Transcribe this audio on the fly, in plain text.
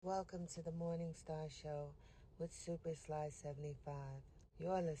welcome to the Morning Star Show with Super Sly 75.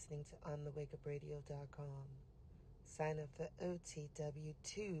 You're listening to onthewakeupradio.com. Sign up for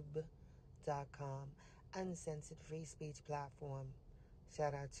OTWTube.com, uncensored free speech platform.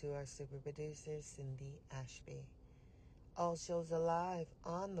 Shout out to our super producer, Cindy Ashby. All shows are live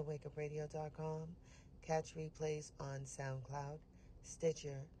on thewakeupradio.com. Catch replays on SoundCloud,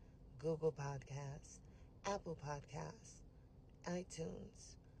 Stitcher, Google Podcasts, Apple Podcasts,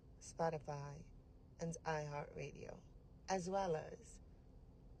 iTunes, Spotify, and iHeartRadio, as well as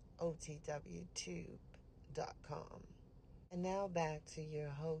OTWTube.com. And now back to your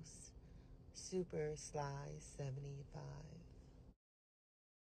host, Super Sly 75.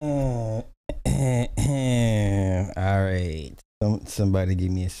 All right. Somebody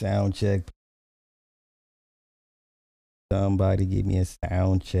give me a sound check. Somebody give me a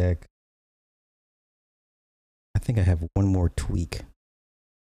sound check. I think I have one more tweak.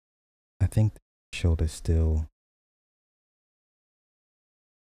 I think the threshold is still.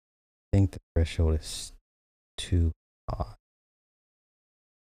 I think the threshold is too high.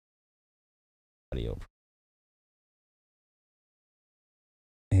 Audio.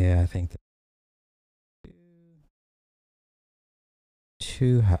 Yeah, I think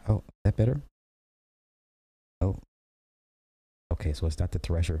too high. Oh, is that better? Oh. Okay, so it's not the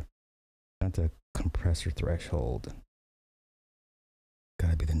thresher. Not the compressor threshold.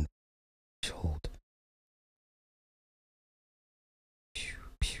 Gotta be the threshold.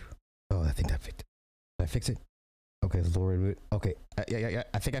 Oh, I think that fixed it. Did I fix it? Okay, Lord. Okay, yeah.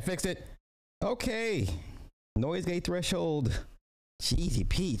 I think I fixed it. Okay, noise gate threshold. Jeezy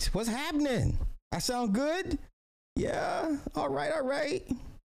Pete, what's happening? I sound good? Yeah. All right.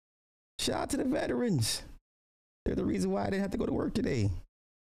 Shout out to the veterans. They're the reason why I didn't have to go to work today.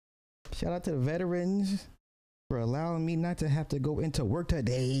 Shout out to the veterans for allowing me not to have to go into work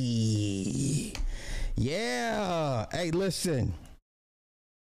today. Yeah. Hey, listen.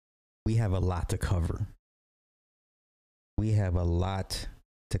 We have a lot to cover.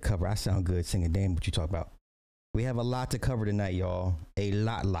 I sound good singing. Damn, what you talk about? We have a lot to cover tonight, y'all. A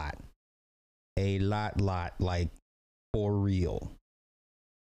lot. Like, for real.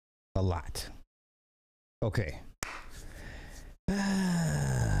 A lot. Okay.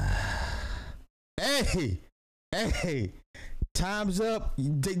 Hey, time's up.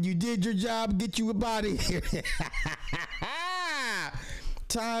 You did your job. Get you up out of here.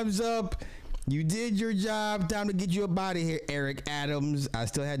 Time's up. You did your job. Time to get you up out of here, Eric Adams. I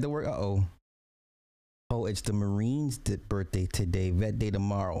still had to work. Oh, it's the Marines' birthday today. Vet day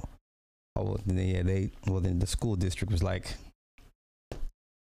tomorrow. Oh, yeah. Then the school district was like,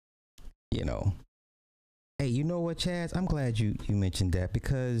 Hey, you know what, Chaz? I'm glad you mentioned that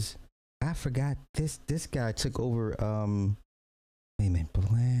because I forgot this guy took over. Wait a minute,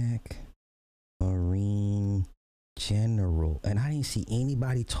 Black Marine General, and I didn't see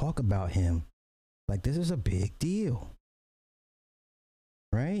anybody talk about him. Like, this is a big deal,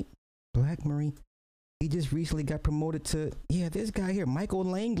 right? Black Marine. He just recently got promoted to this guy here, Michael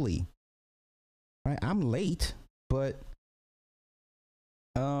Langley. Right, I'm late, but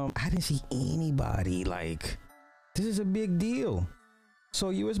I didn't see anybody. Like, this is a big deal.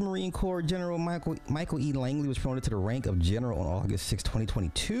 So U.S. Marine Corps General Michael E. Langley was promoted to the rank of general on August 6,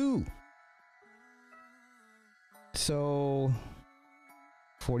 2022. So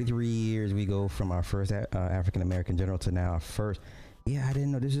 43 years we go from our first African-American general to now our first. Yeah, I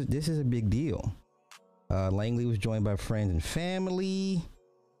didn't know this is a big deal. Langley was joined by friends and family.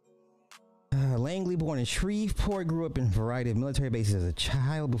 Langley, born in Shreveport, grew up in a variety of military bases as a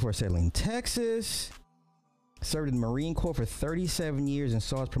child before settling in Texas. Served in the Marine Corps for 37 years and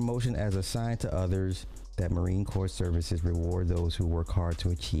saw his promotion as a sign to others that Marine Corps services reward those who work hard to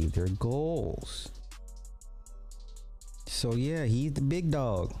achieve their goals. So yeah, he's the big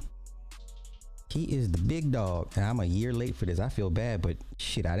dog. He is the big dog. And I'm a year late for this. I feel bad, but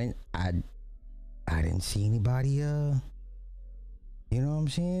shit, I didn't see anybody, you know what I'm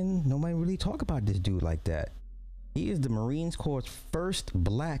saying? Nobody really talk about this dude like that. He is the Marine Corps' first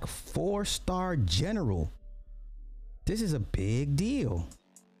black 4-star general. This is a big deal.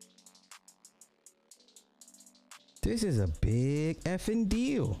 This is a big effing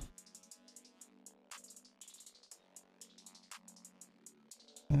deal.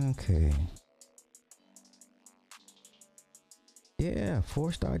 Okay. Yeah,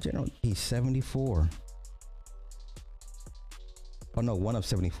 4-star general. He's 74. Oh no, one of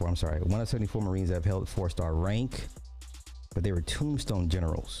 74. I'm sorry. One of 74 Marines that have held 4-star rank, but they were tombstone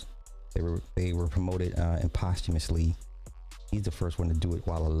generals. They were promoted and posthumously. He's the first one to do it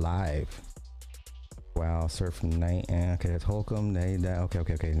while alive. Wow, Surf Night. Okay, that's Holcomb.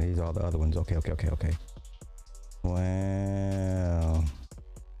 Okay. These are all the other ones. Okay. Wow.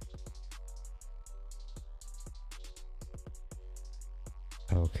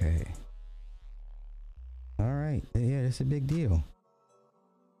 Okay. All right. Yeah, that's a big deal.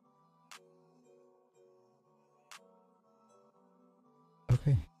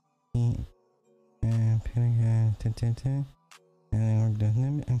 Okay. And Pentagon 10.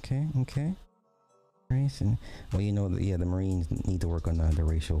 Okay. Well, you know, the Marines need to work on the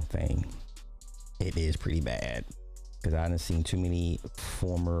racial thing. It is pretty bad because I've seen too many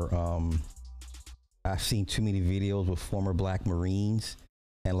I've seen too many videos with former Black Marines,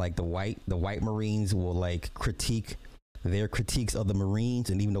 and like the white Marines will like critique their critiques of the Marines,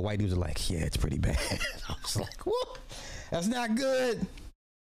 and even the white dudes are like, yeah, it's pretty bad. I was like, whoa, that's not good.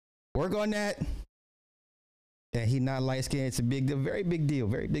 Work on that. Yeah, he not light skinned. It's a big deal, very big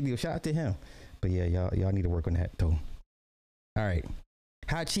deal. Shout out to him. But yeah, y'all need to work on that though. All right.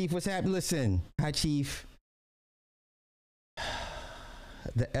 Hi Chief, what's happening? Listen, hi Chief.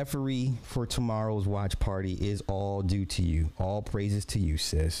 The effery for tomorrow's watch party is all due to you. All praises to you,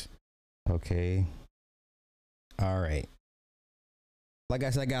 sis. Okay. All right. Like I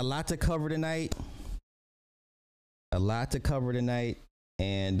said, I got a lot to cover tonight.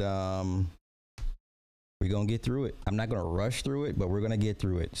 And we're gonna get through it. I'm not gonna rush through it, but we're gonna get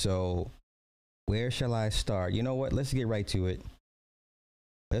through it. So where shall I start? You know what? Let's get right to it.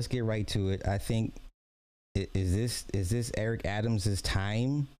 I think is this Eric Adams's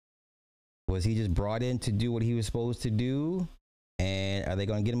time? Was he just brought in to do what he was supposed to do? And are they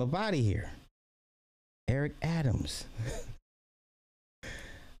gonna get him up out of here? Eric Adams.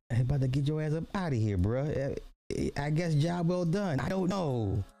 I'm about to get your ass up out of here, bro. I guess job well done. I don't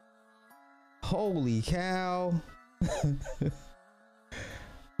know. Holy cow.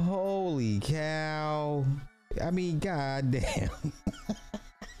 Holy cow. I mean, goddamn.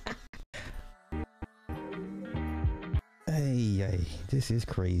 Hey, this is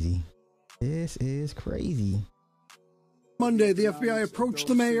crazy. Monday, the FBI approached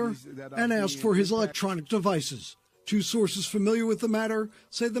the mayor and asked for his electronic devices. Two sources familiar with the matter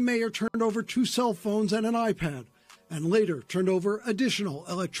say the mayor turned over 2 cell phones and an iPad, and later turned over additional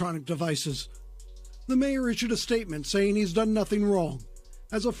electronic devices. The mayor issued a statement saying he's done nothing wrong.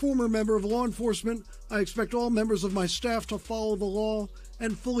 As a former member of law enforcement, I expect all members of my staff to follow the law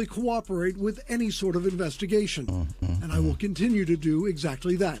and fully cooperate with any sort of investigation. And I will continue to do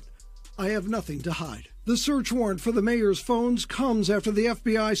exactly that. I have nothing to hide. The search warrant for the mayor's phones comes after the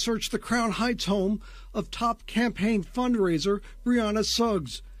FBI searched the Crown Heights home of top campaign fundraiser Brianna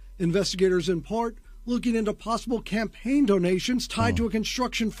Suggs. Investigators, in part, looking into possible campaign donations tied to a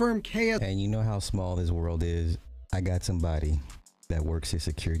construction firm KS. And you know how small this world is. I got somebody that works in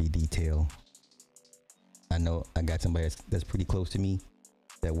security detail. I know I got somebody that's pretty close to me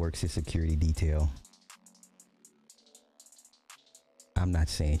that works in security detail. I'm not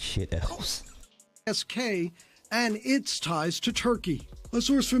saying shit else. SK and its ties to Turkey. A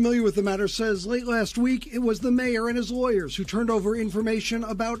source familiar with the matter says late last week it was the mayor and his lawyers who turned over information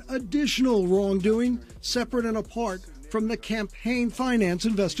about additional wrongdoing separate and apart from the campaign finance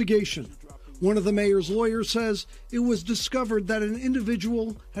investigation. One of the mayor's lawyers says it was discovered that an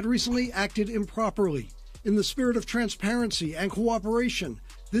individual had recently acted improperly. In the spirit of transparency and cooperation,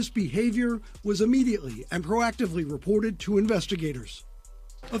 this behavior was immediately and proactively reported to investigators.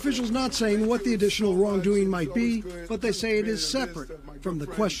 Officials not saying what the additional wrongdoing might be, but they say it is separate from the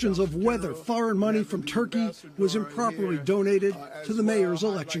questions of whether foreign money from Turkey was improperly donated to the mayor's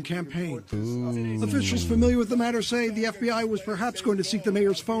election campaign. Officials familiar with the matter say the FBI was perhaps going to seek the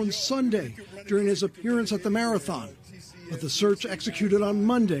mayor's phone Sunday during his appearance at the marathon, but the search executed on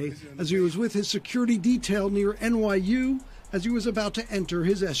Monday as he was with his security detail near NYU as he was about to enter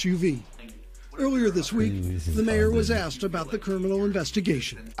his SUV. Earlier this week, the mayor was asked about the criminal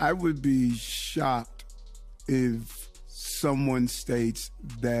investigation. I would be shocked if someone states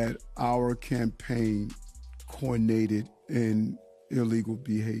that our campaign coordinated in illegal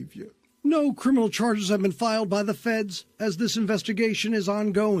behavior. No criminal charges have been filed by the feds as this investigation is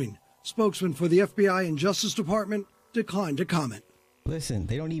ongoing. Spokesman for the FBI and Justice Department declined to comment. Listen,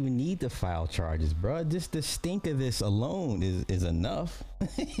 they don't even need to file charges, bro. Just the stink of this alone is enough.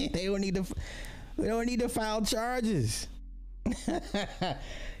 They don't need to file charges.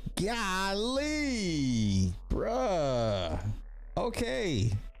 Golly, bruh.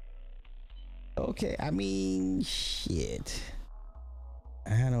 Okay. I mean, shit.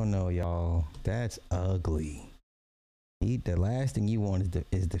 I don't know, y'all. That's ugly. The last thing you want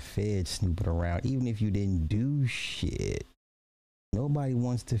is the Fed snooping around, even if you didn't do shit. Nobody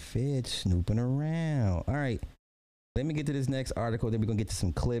wants to fit snooping around. All right. Let me get to this next article. Then we're going to get to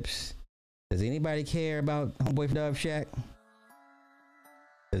some clips. Does anybody care about Homeboy Dove Shack?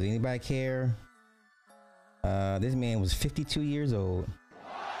 Does anybody care? This man was 52 years old.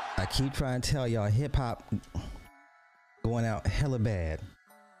 I keep trying to tell y'all, hip hop going out hella bad.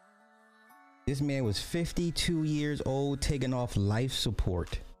 This man was 52 years old, taking off life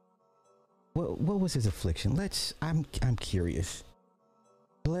support. What was his affliction? I'm curious.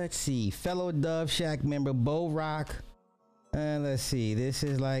 Let's see. Fellow Dove Shack member Bo Rock. Let's see. This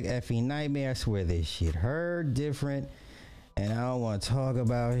is like effing nightmare. I swear this shit hurt different. And I don't want to talk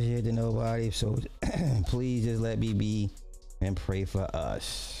about shit to nobody. So please just let me be and pray for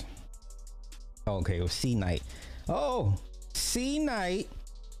us. Okay, it was C Night. Oh, C Night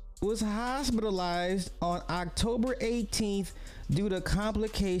was hospitalized on October 18th due to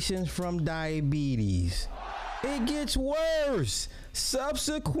complications from diabetes. It gets worse.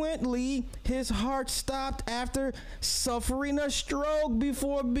 Subsequently, his heart stopped after suffering a stroke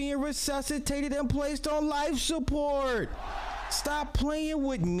before being resuscitated and placed on life support. Stop playing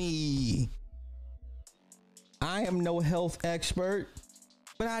with me. I am no health expert,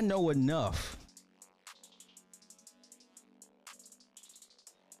 but I know enough.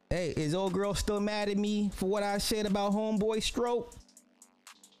 Hey, is old girl still mad at me for what I said about homeboy stroke?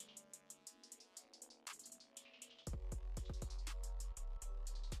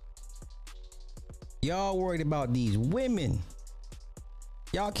 Y'all worried about these women.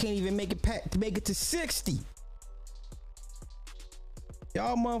 Y'all can't even make it to 60.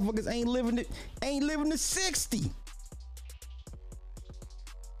 Y'all motherfuckers ain't living to 60.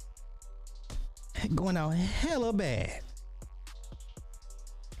 Going out hella bad.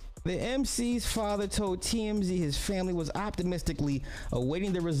 The MC's father told TMZ his family was optimistically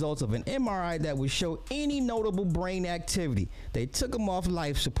awaiting the results of an MRI that would show any notable brain activity. They took him off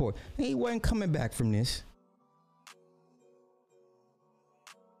life support. He wasn't coming back from this.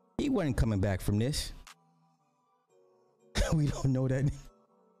 He wasn't coming back from this. We don't know that.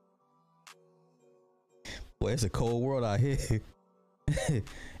 Boy, it's a cold world out here.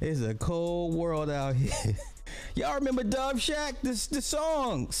 It's a cold world out here. Y'all remember Dove Shack? The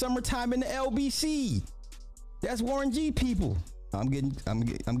song "Summertime in the LBC." That's Warren G people. I'm getting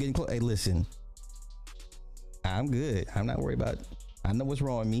close. Hey, listen, I'm good. I'm not worried about it. I know what's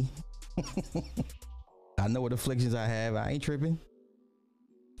wrong with me. I know what afflictions I have. I ain't tripping.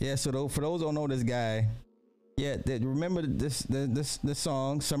 Yeah. So for those who don't know this guy, yeah, remember this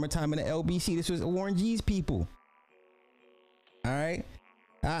song "Summertime in the LBC." This was Warren G's people. All right.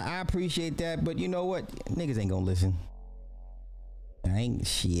 I appreciate that, but you know what? Niggas ain't gonna listen. I ain't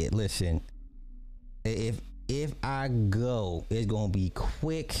shit. Listen, if I go, it's gonna be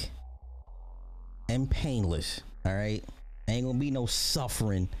quick and painless. All right, ain't gonna be no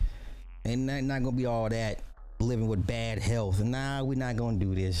suffering, and not gonna be all that living with bad health. Nah, we're not gonna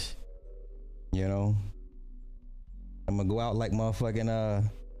do this. You know, I'm gonna go out like motherfucking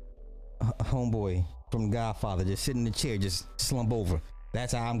homeboy from Godfather, just sit in the chair, just slump over.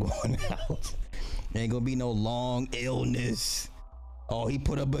 That's how I'm going out. Ain't gonna be no long illness. Oh, he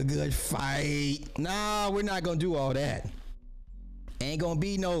put up a good fight. Nah, we're not gonna do all that. Ain't gonna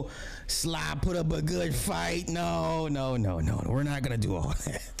be no Sly put up a good fight. No. We're not gonna do all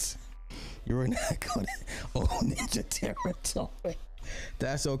that. You're not gonna own Ninja territory.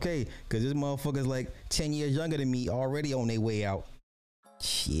 That's okay, cause this motherfucker's like 10 years younger than me, already on their way out.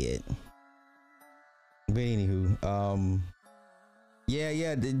 Shit. But anywho,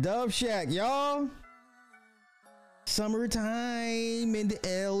 yeah, the Dove Shack, y'all. Summertime in the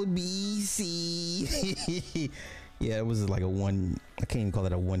LBC. Yeah, it was like I can't even call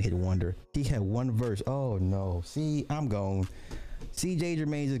it a one-hit wonder. He had one verse. Oh no. See, I'm gone. See, Jay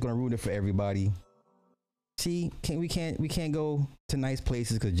Jermaine's just gonna ruin it for everybody. See, we can't go to nice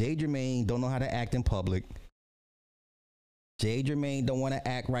places because Jay Jermaine don't know how to act in public. Jay Jermaine don't want to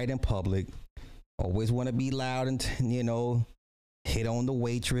act right in public. Always want to be loud and hit on the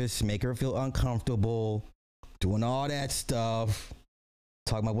waitress, make her feel uncomfortable, doing all that stuff.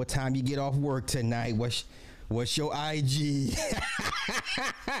 Talking about what time you get off work tonight. What's your IG?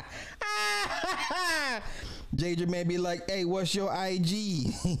 Jay Jermaine be like, hey, what's your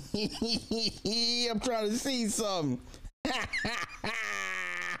IG? I'm trying to see something.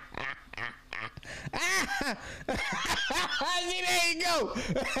 See, there you go.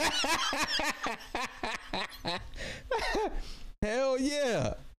 Hell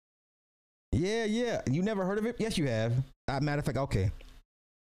yeah. Yeah. You never heard of it? Yes, you have. Matter of fact, okay.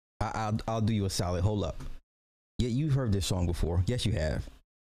 I'll do you a solid. Hold up. Yeah, you've heard this song before. Yes, you have.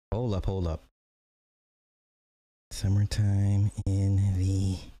 Hold up. Summertime in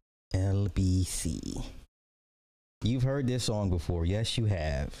the LBC. You've heard this song before. Yes, you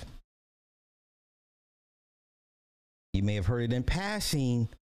have. You may have heard it in passing,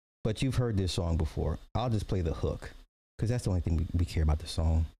 but you've heard this song before. I'll just play the hook because that's the only thing we care about the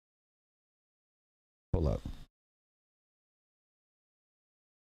song. Hold up.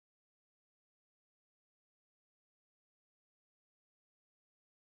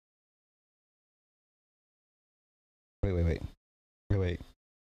 Wait.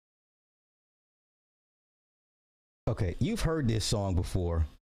 Okay, you've heard this song before.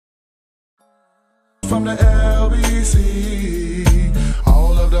 From the LBC,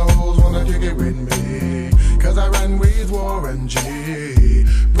 all of the hoes wanna kick it with me, cause I run with Warren G.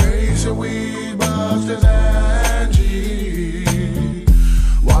 Brace your weed busters and G.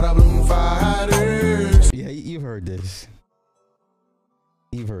 Water balloon fighters. Yeah, you've heard this.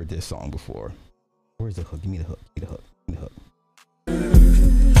 You've heard this song before. Where's the hook? Give me the hook. Give me the hook. Give me the hook.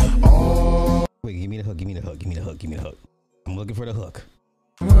 Oh. Wait, give me the hook. Give me the hook. Give me the hook. Give me the hook. I'm looking for the hook.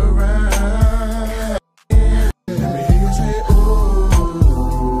 Around. Let me hear you say,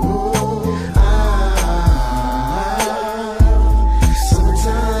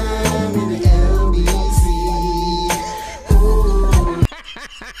 summertime in the LBC.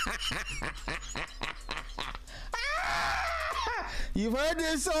 You've heard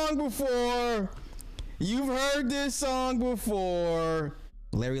this song before. You've heard this song before.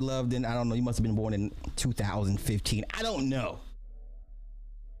 Larry Lovedon, I don't know. You must have been born in 2015. I don't know.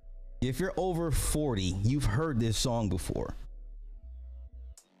 If you're over 40, you've heard this song before.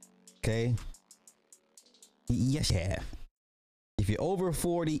 Okay? Yes, you have. If you're over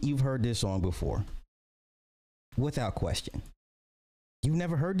 40, you've heard this song before. Without question. You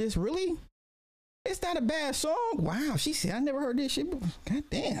never heard this? Really? It's not a bad song. Wow, she said I never heard this shit before. God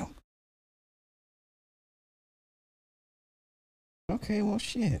damn. Okay, well,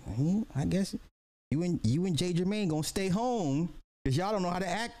 shit. I guess you and Jay Jermaine gonna stay home because y'all don't know how to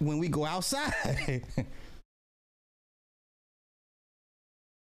act when we go outside. Okay.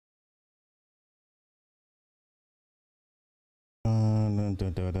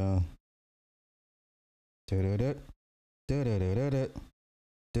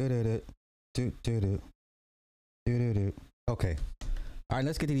 All right,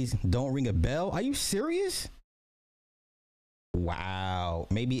 let's get to these. Don't ring a bell. Are you serious? Wow.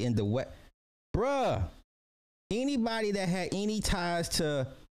 Maybe in the wet. Bruh. Anybody that had any ties to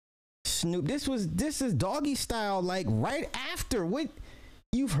Snoop, this is Doggy Style, like right after. What?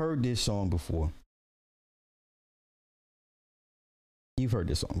 You've heard this song before. You've heard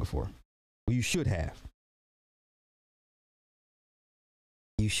this song before. Well, you should have.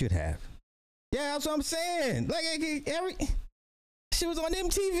 You should have. Yeah, that's what I'm saying. Like every shit was on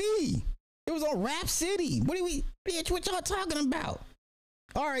MTV. It was on Rap City. What y'all talking about?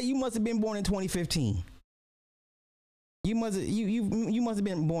 All right, you must have been born in 2015. You must have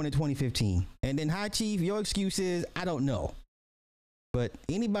been born in 2015. And then High Chief, your excuse is I don't know. But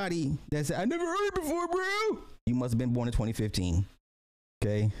anybody that said I never heard it before, bro, you must have been born in 2015.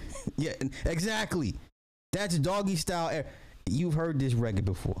 Okay? Yeah, exactly. That's Doggy Style. You've heard this record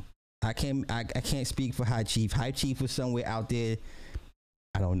before. I can't speak for High Chief. High Chief was somewhere out there.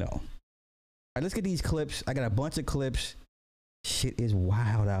 I don't know. All right, let's get these clips. I got a bunch of clips. Shit is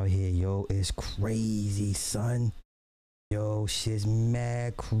wild out here, yo. It's crazy, son. Yo, shit's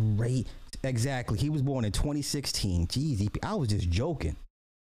mad crazy. Exactly. He was born in 2016. Jeez, I was just joking.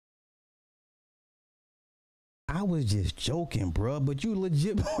 I was just joking, bro. But you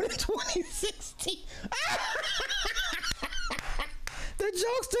legit born in 2016. The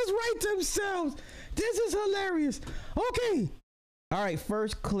jokesters write themselves. This is hilarious. Okay. All right,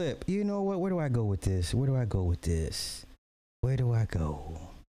 first clip. You know what? Where do I go with this? Where do I go?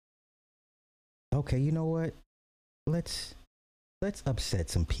 Okay, you know what? Let's upset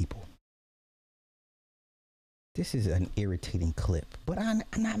some people. This is an irritating clip, but I'm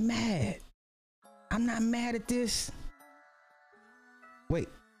not mad. I'm not mad at this. Wait,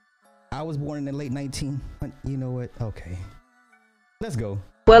 I was born in the late 19. You know what? Okay, let's go.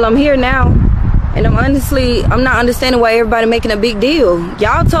 Well, I'm here now, and I'm not understanding why everybody making a big deal.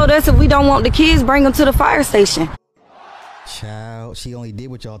 Y'all told us if we don't want the kids, bring them to the fire station. Child, she only did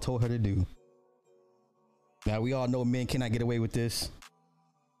what y'all told her to do. Now, we all know men cannot get away with this.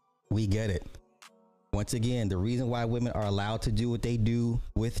 We get it. Once again, the reason why women are allowed to do what they do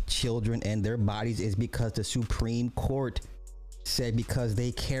with children and their bodies is because the Supreme Court said because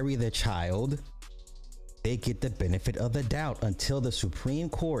they carry the child, they get the benefit of the doubt. Until the Supreme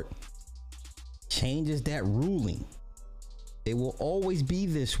Court changes that ruling, it will always be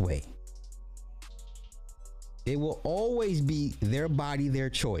this way. It will always be their body, their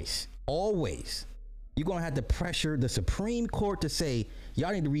choice. Always. You're going to have to pressure the Supreme Court to say,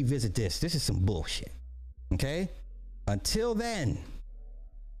 y'all need to revisit this. This is some bullshit. Okay? Until then,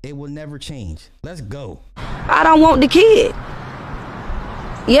 it will never change. Let's go. I don't want the kid.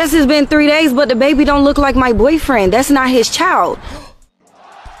 Yes, it's been 3 days, but the baby don't look like my boyfriend. That's not his child.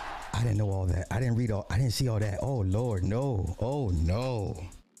 I didn't know all that. I didn't see all that. Oh, Lord, no. Oh, no.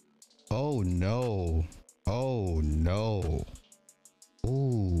 Oh, no. Oh, no.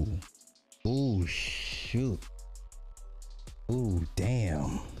 Ooh. Ooh, shoot. Ooh,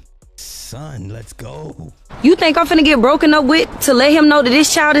 damn. Son, let's go. You think I'm finna get broken up with to let him know that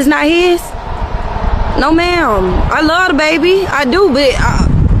this child is not his? No, ma'am. I love the baby. I do, but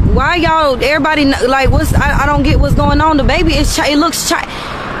why y'all, everybody, like, I don't get what's going on. The baby is, it looks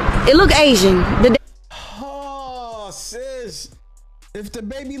Asian. Oh, sis. If the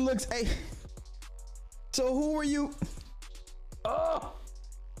baby looks Asian. So who are you? Oh.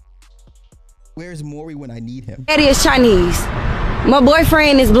 Where's Maury when I need him? Daddy is Chinese. My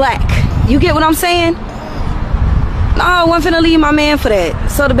boyfriend is black. You get what I'm saying? No, I wasn't finna leave my man for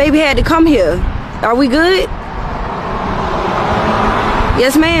that. So the baby had to come here. Are we good?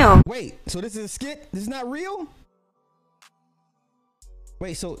 Yes, ma'am. Wait, so this is a skit? This is not real?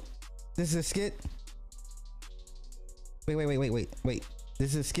 Wait, so this is a skit? Wait.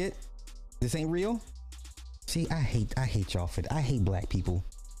 This is a skit? This ain't real? See, I hate y'all for that. I hate black people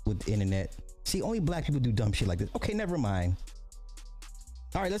with the internet. See, only black people do dumb shit like this. Okay, never mind.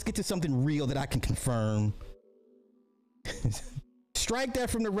 All right, let's get to something real that I can confirm. Strike that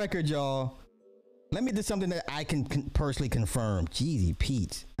from the record, y'all. Let me do something that I can personally confirm. Jeezy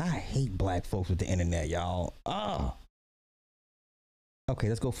Pete. I hate black folks with the internet, y'all. Okay,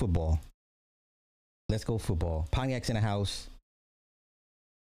 let's go football. Let's go football. Pontiac's in the house.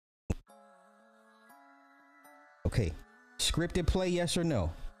 Okay. Scripted play, yes or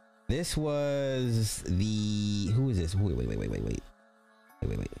no? This was the... Who is this? Wait.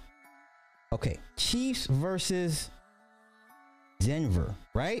 Okay. Chiefs versus Denver,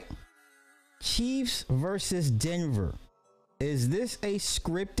 right? Chiefs versus Denver. Is this a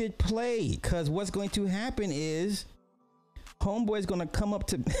scripted play? Because what's going to happen is homeboy's going to come up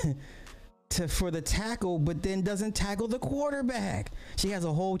to for the tackle, but then doesn't tackle the quarterback. She has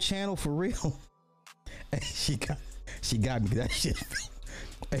a whole channel for real. She got me. That shit.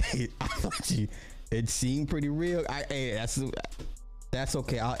 Hey, I thought it seemed pretty real. That's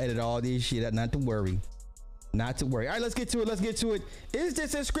okay. I'll edit all this shit. Not to worry. All right, let's get to it. Is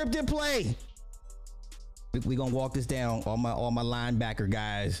this a scripted play? We gonna walk this down. All my linebacker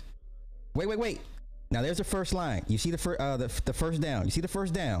guys. Wait. Now there's the first line. You see the first down. You see the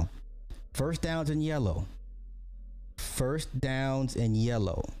first down. First downs in yellow.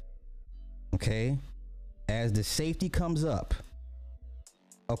 Okay. As the safety comes up.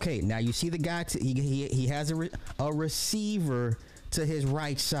 Okay, now you see the guy, he has a receiver to his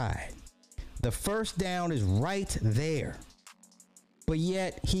right side. The first down is right there. But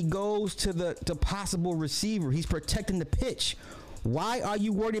yet he goes to the possible receiver. He's protecting the pitch. Why are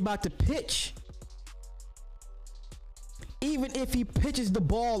you worried about the pitch? Even if he pitches the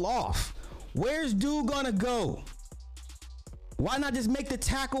ball off, where's dude gonna go? Why not just make the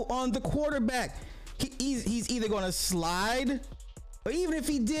tackle on the quarterback? He's either gonna slide, or even if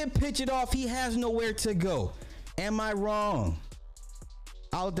he did pitch it off, he has nowhere to go. Am I wrong?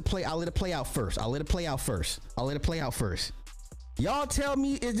 I'll let it play out first. Y'all tell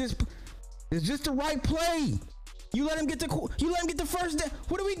me, is this the right play? You let him get the first down.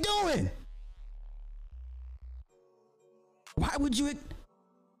 What are we doing? Why would you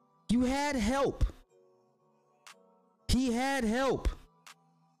had help. He had help.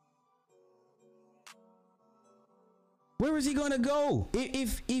 Where is he gonna go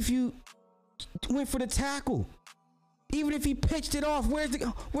if you went for the tackle? Even if he pitched it off, where's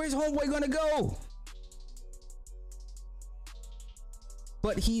homeboy gonna go?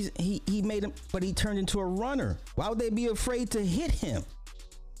 But he made him, but he turned into a runner. Why would they be afraid to hit him?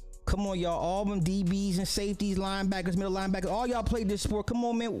 Come on, y'all. All them DBs and safeties, linebackers, middle linebackers, all y'all played this sport. Come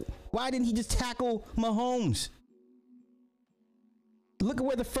on, man. Why didn't he just tackle Mahomes? Look at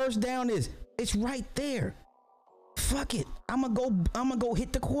where the first down is. It's right there. Fuck it. I'm gonna go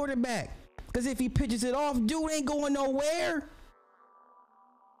hit the quarterback. Because if he pitches it off, dude ain't going nowhere.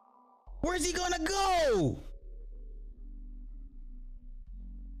 Where's he gonna go?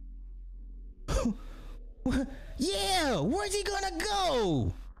 Yeah, where's he gonna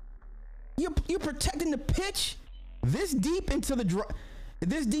go? You're protecting the pitch this deep into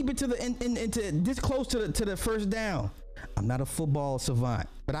this close to the first down. I'm not a football savant,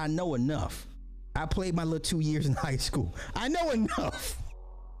 but I know enough. I played my little 2 years in high school. I know enough.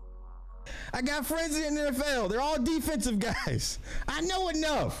 I got friends in the NFL. They're all defensive guys. I know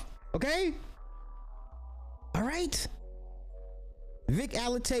enough. Okay? All right? Vic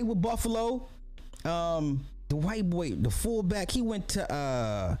Alate with Buffalo. The white boy, the fullback, he went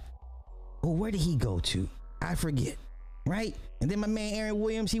to, where did he go to? I forget. Right? And then my man Aaron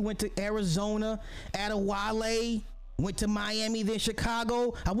Williams, he went to Arizona. Adewale went to Miami, then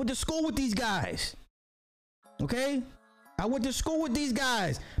Chicago. I went to school with these guys. Okay? I went to school with these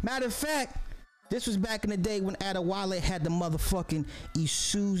guys. Matter of fact, this was back in the day when Adewale had the motherfucking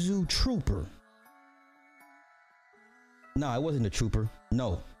Isuzu Trooper. No, it wasn't a Trooper.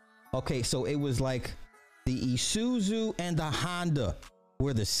 No. Okay, so it was like the Isuzu and the Honda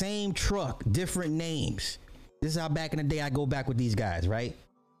were the same truck, different names. This is how back in the day I go back with these guys, right?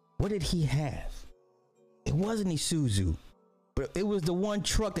 What did he have? It wasn't Isuzu, but it was the one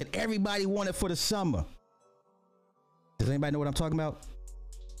truck that everybody wanted for the summer. Does anybody know what I'm talking about?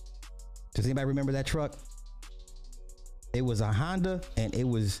 Does anybody remember that truck? It was a Honda and it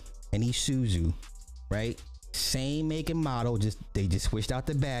was an Isuzu, right? Same make and model, they just switched out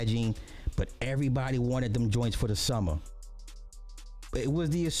the badging, but everybody wanted them joints for the summer. It was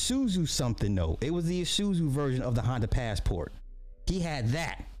the Isuzu something though. It was the Isuzu version of the Honda Passport. He had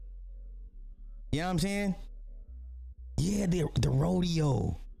that. You know what I'm saying? Yeah, the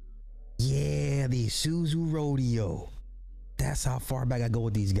rodeo. Yeah, the Isuzu rodeo. That's how far back I go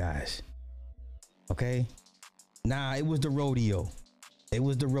with these guys. Okay? Nah, it was the rodeo. It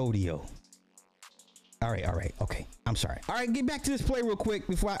was the rodeo. All right, okay. I'm sorry. All right, get back to this play real quick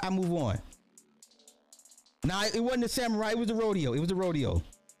before I move on. Nah, it wasn't the Samurai, it was the rodeo. It was the rodeo.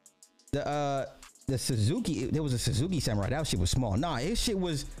 The Suzuki, there was a Suzuki Samurai. That shit was small. Nah, it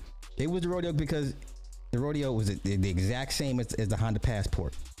was the rodeo because the rodeo was the exact same as the Honda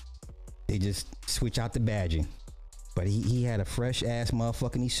Passport. They just switch out the badging. But he had a fresh ass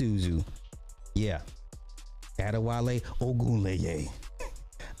motherfucking Isuzu. Yeah. Adewale Ogunleye.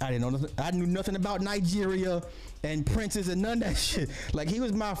 I didn't know nothing. I knew nothing about Nigeria and princes and none of that shit. Like he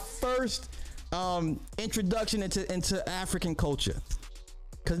was my first introduction into African culture.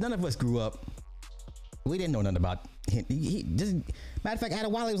 Cause none of us grew up. We didn't know nothing about him. He just, matter of fact,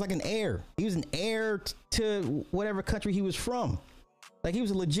 Adewale was like an heir. He was an heir to whatever country he was from. Like he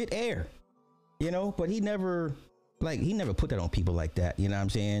was a legit heir, you know. But he never put that on people like that. You know what I'm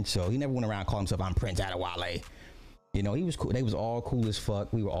saying? So he never went around calling himself "I'm Prince Adewale." You know, he was cool. They was all cool as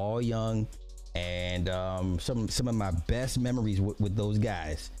fuck. We were all young, and some of my best memories with those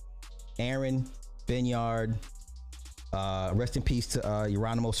guys. Aaron Benyard, rest in peace to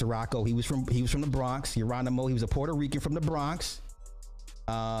Geronimo Sirocco. He was from the Bronx. Geronimo, he was a Puerto Rican from the Bronx.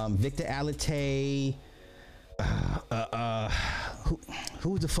 Victor Alate,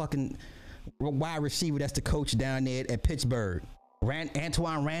 who's the fucking wide receiver that's the coach down there at Pittsburgh?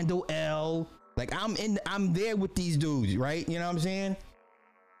 Antoine Randall L. Like I'm there with these dudes, right? You know what I'm saying?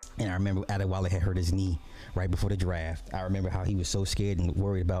 And I remember Adewale had hurt his knee right before the draft. I remember how he was so scared and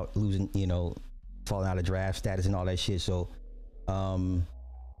worried about losing, you know, falling out of draft status and all that shit. So, yeah.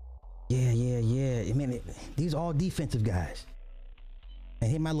 I mean, these are all defensive guys. And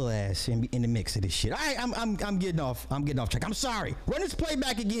hit my little ass in the mix of this shit. All right, I'm getting off track. I'm sorry. Run this play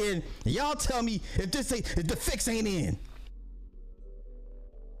back again, and y'all tell me if the fix ain't in.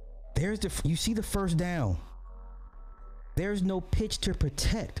 You see the first down. There's no pitch to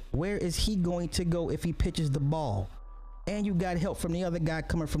protect. Where is he going to go if he pitches the ball? And you got help from the other guy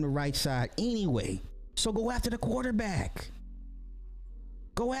coming from the right side anyway. So go after the quarterback.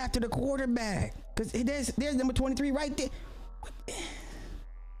 Go after the quarterback. Because there's number 23 right there.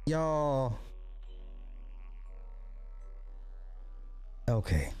 Y'all.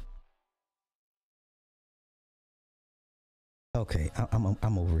 Okay.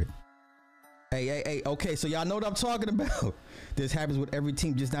 I'm over it. Hey, okay, so y'all know what I'm talking about. This happens with every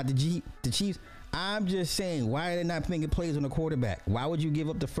team, just not the Chiefs. I'm just saying, why are they not making plays on the quarterback? Why would you give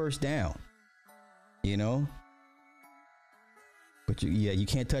up the first down? You know? But you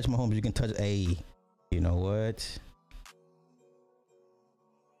can't touch Mahomes. You can touch you know what?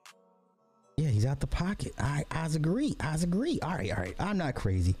 Yeah, he's out the pocket. I agree. All right. I'm not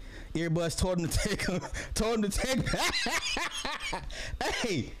crazy. Earbuds told him to take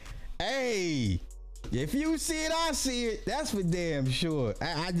Hey, if you see it, I see it. That's for damn sure.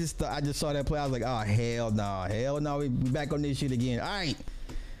 I just saw that play. I was like, oh, hell no. We back on this shit again. All right.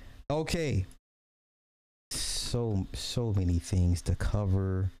 Okay. So many things to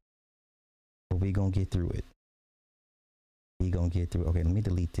cover. But we gonna get through it. Okay, let me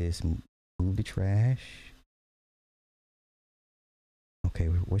delete this. Move the trash. Okay,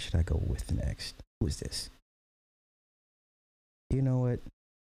 what should I go with next? Who is this? You know what?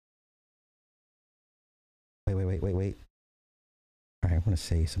 Wait. All right, I want to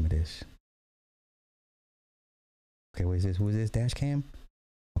say some of this. Okay, what is this? Who is this? Dash cam?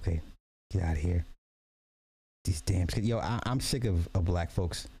 Okay, get out of here. These damn skits. Yo, I'm sick of black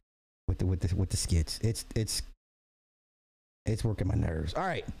folks with the skits. It's working my nerves. All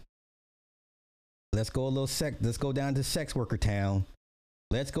right, let's go Let's go down to sex worker town.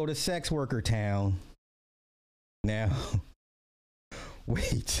 Let's go to sex worker town. Now,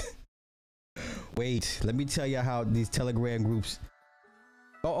 wait. Let me tell you how these Telegram groups.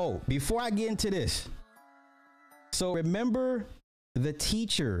 Oh, before I get into this. So remember the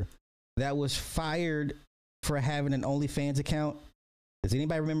teacher that was fired for having an OnlyFans account? Does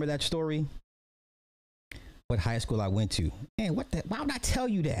anybody remember that story? What high school I went to? Man, why would I tell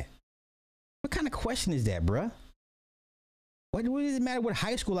you that? What kind of question is that, bruh? What does it matter what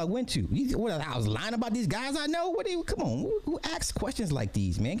high school I went to? I was lying about these guys I know? Come on, who asks questions like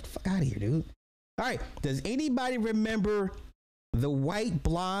these, man? Get the fuck out of here, dude. All right, does anybody remember the white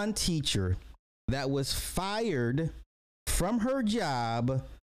blonde teacher that was fired from her job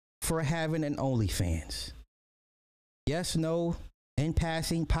for having an OnlyFans? Yes, no, in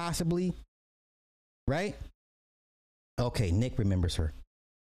passing, possibly, right? Okay, Nick remembers her.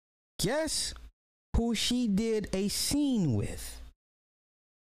 Guess who she did a scene with?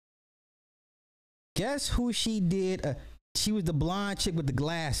 Guess who she did? She was the blonde chick with the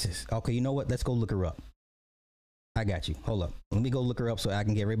glasses. Okay, you know what? Let's go look her up. I got you. Hold up. Let me go look her up so I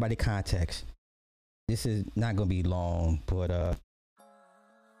can get everybody context. This is not going to be long, but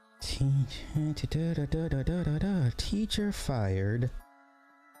teacher fired.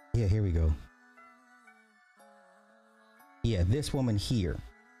 Yeah, here we go. Yeah, this woman here.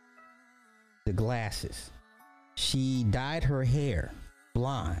 The glasses. She dyed her hair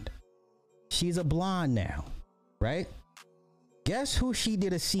blonde. She's a blonde now, right? Guess who she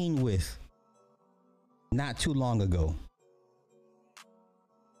did a scene with not too long ago?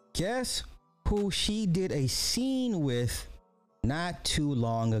 Guess who she did a scene with not too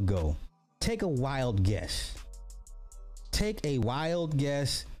long ago? Take a wild guess. Take a wild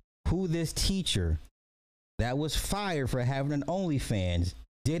guess who this teacher that was fired for having an OnlyFans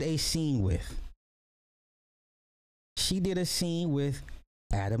did a scene with. She did a scene with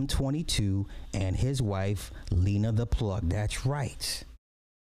Adam 22 and his wife Lena the Plug. That's right.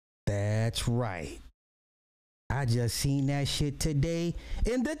 That's right. I just seen that shit today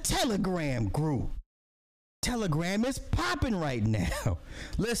in the Telegram group. Telegram is popping right now.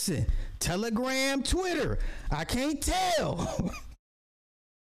 Listen, Telegram, Twitter, I can't tell.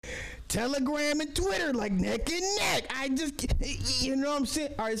 Telegram and Twitter like neck and neck. I just, you know what I'm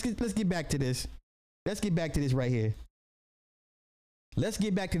saying? All right, let's get back to this. Let's get back to this right here. Let's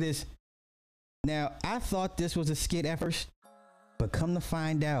get back to this. Now, I thought this was a skit at first, but come to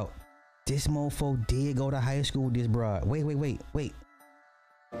find out, this mofo did go to high school with this broad. Wait.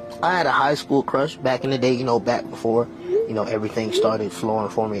 I had a high school crush back in the day, back before, everything started flowing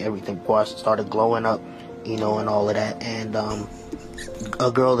for me, everything before I started glowing up, and all of that. And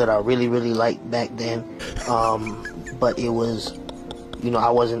a girl that I really, really liked back then, but it was,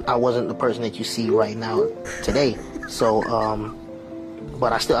 I wasn't the person that you see right now today. So,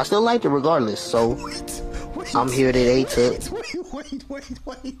 but I still liked it regardless. So I'm here today to.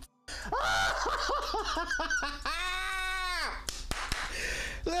 Wait.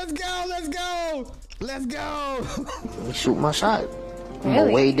 Let's go. Let me shoot my shot. I'm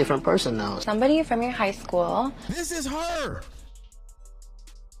a way different person now. Somebody from your high school. This is her.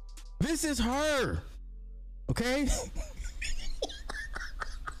 Okay?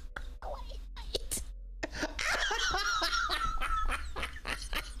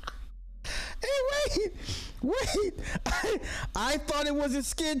 Hey, wait. I thought it was a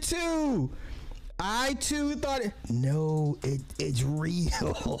skit too. I too thought it. No, it's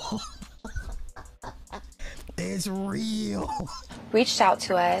real. It's real. Reached out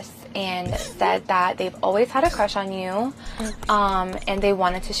to us and said that they've always had a crush on you, and they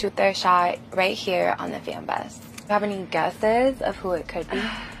wanted to shoot their shot right here on the fan bus. Do you have any guesses of who it could be?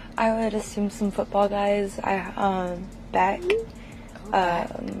 I would assume some football guys. Beck,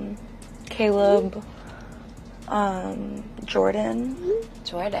 Caleb, Jordan.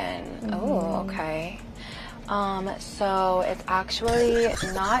 Oh, okay. So it's actually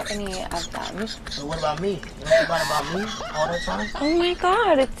not any of them. So what about me? You don't forget about me all the time?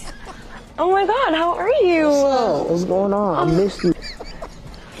 Oh my god, how are you? What's up? What's going on? I miss you.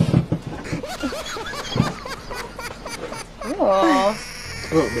 Oh.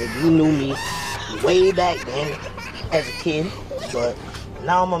 Look, baby, you knew me way back then as a kid, but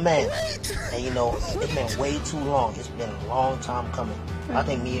Now I'm a man. And you know, it's been way too long. It's been a long time coming. I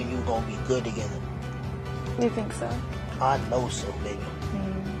think me and you gonna be good together. You think so? I know so, baby.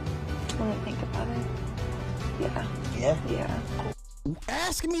 Let me think about it. Yeah. Yeah? Yeah.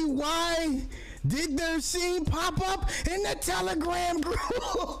 Ask me why did their scene pop up in the Telegram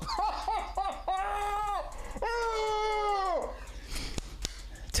group?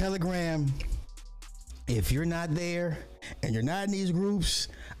 Telegram, if you're not there and you're not in these groups,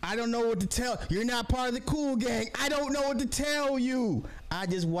 I don't know what to tell. You're not part of the cool gang. I don't know what to tell you. I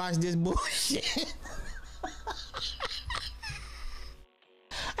just watched this bullshit.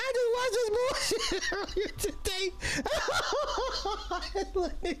 I just watched this bullshit earlier today.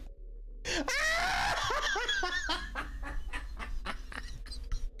 Wait.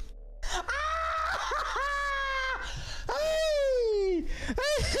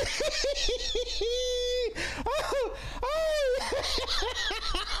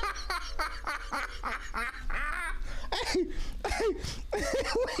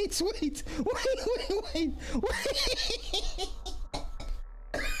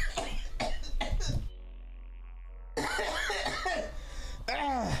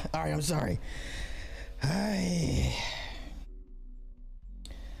 All right, I'm sorry.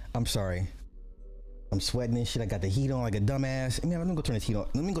 I'm sorry. I'm sweating and shit. I got the heat on like a dumbass. Let me go turn this heat on.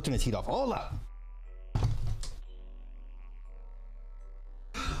 Let me go turn this heat off. Hold up.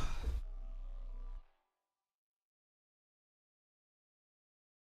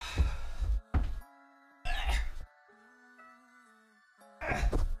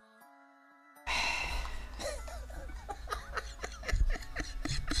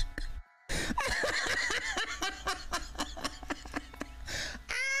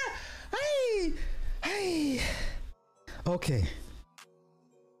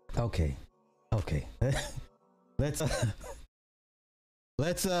 Okay. Let's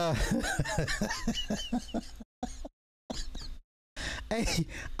Hey,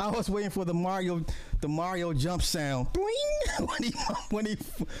 I was waiting for the Mario jump sound. when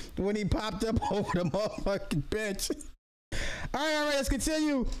he popped up over the motherfucking bench. All right, let's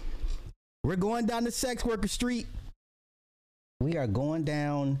continue. We're going down the sex worker street. We are going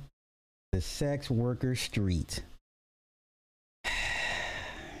down the sex worker street.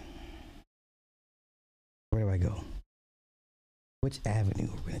 Where do I go? Which avenue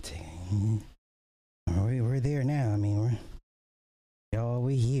we're gonna take? We're there now. I mean,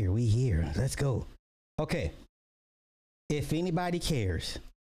 we here. Let's go. Okay. If anybody cares,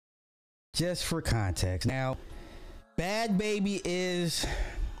 just for context, now, Bad Baby is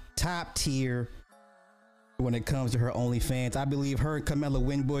top tier when it comes to her OnlyFans. I believe her and Camilla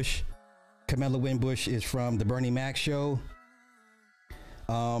Winbush is from the Bernie Mac show.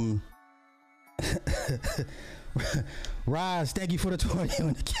 Roz, thank you for the 20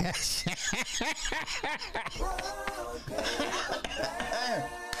 on the cash.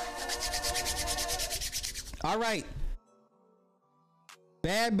 All right.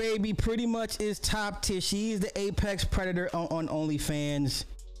 Bad Baby pretty much is top tier. She is the apex predator on OnlyFans.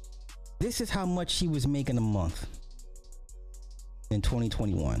 This is how much she was making a month in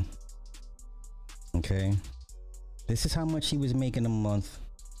 2021. Okay. This is how much she was making a month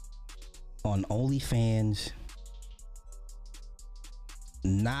on OnlyFans,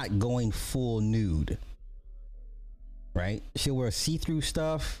 not going full nude, right? She'll wear see-through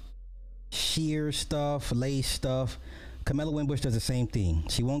stuff, sheer stuff, lace stuff. Camilla Winbush does the same thing.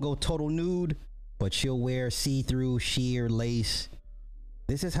 She won't go total nude, but she'll wear see-through, sheer, lace.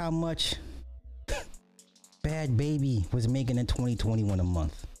 This is how much Bad Baby was making in 2021 a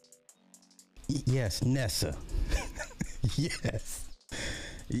month. Yes, Nessa. Yes.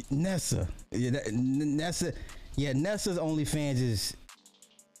 Nessa. Nessa's OnlyFans is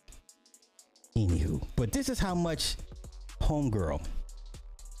anywho. But this is how much Homegirl.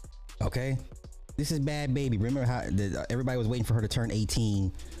 Okay? This is Bad Baby. Remember how everybody was waiting for her to turn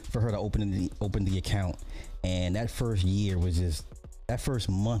 18 for her to open the account. And that first year was just, that first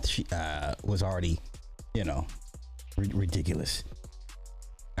month she was already, ridiculous.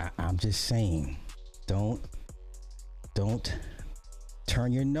 I'm just saying, don't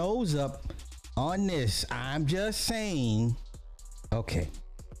turn your nose up on this. I'm just saying. Okay.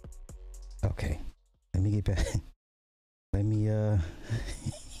 Let me get back. Let me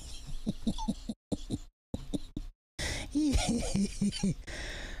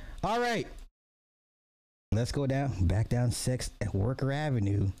all right. Let's go back down Sex Worker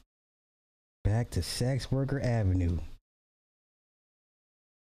Avenue. Back to Sex Worker Avenue.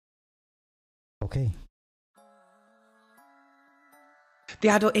 Okay. The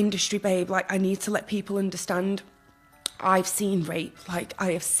adult industry, babe, like, I need to let people understand I've seen rape, like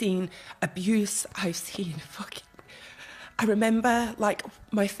I have seen abuse, I've seen fucking... I remember like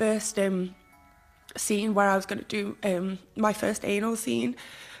my first scene where I was going to do my first anal scene.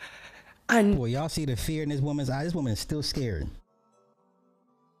 And boy, y'all see the fear in this woman's eye. This woman is still scared.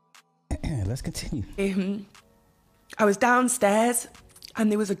 Let's continue. I was downstairs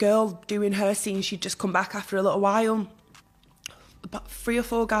and there was a girl doing her scene. She'd just come back after a little while. About 3 or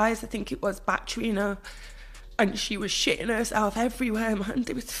 4 guys, I think it was, battering her. And she was shitting herself everywhere, man.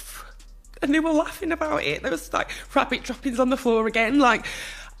 And they were laughing about it. There was like rabbit droppings on the floor again. Like,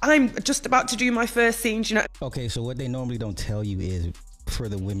 I'm just about to do my first scene, you know. Okay, so what they normally don't tell you is for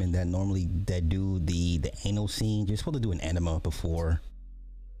the women that do the anal scene, you're supposed to do an enema before,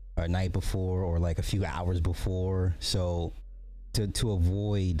 or a night before, or like a few hours before. So to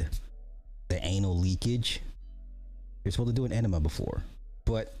avoid the anal leakage, you're supposed to do an enema before.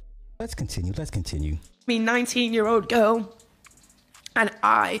 But let's continue. Me, 19-year-old girl, and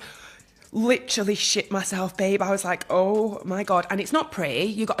I literally shit myself, babe. I was like, oh my God. And it's not pretty.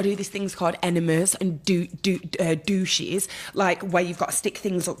 You got to do these things called enemas and douches, like where you've got to stick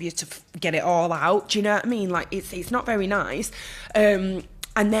things up you to get it all out. Do you know what I mean? Like it's not very nice. And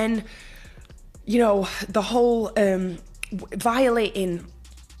then, you know, the whole violating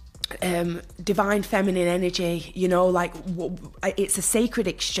divine feminine energy, you know, like it's a sacred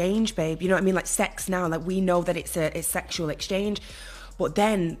exchange, babe. You know what I mean? Like sex now, like we know that it's a sexual exchange. But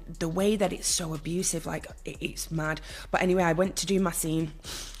then the way that it's so abusive, like it's mad. But anyway, I went to do my scene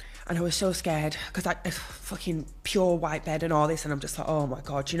and I was so scared because I fucking pure white bed and all this. And I'm just like, oh my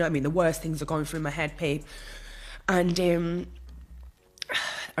God, you know what I mean? The worst things are going through my head, babe. And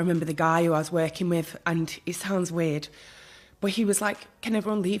I remember the guy who I was working with, and it sounds weird, but he was like, can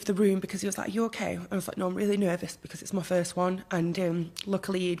everyone leave the room? Because he was like, are you okay? I was like, no, I'm really nervous because it's my first one. And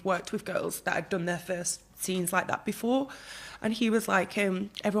luckily he'd worked with girls that had done their first scenes like that before. And he was like,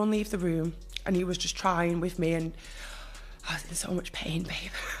 everyone leave the room. And he was just trying with me, and I was in so much pain,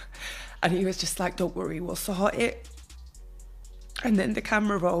 babe. And he was just like, don't worry, we'll sort it. And then the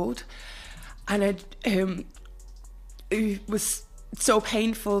camera rolled, and it was so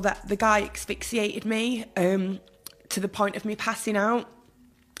painful that the guy asphyxiated me to the point of me passing out.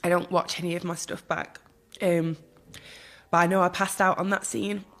 I don't watch any of my stuff back, but I know I passed out on that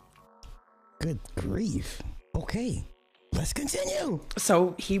scene. Good grief. Okay, let's continue.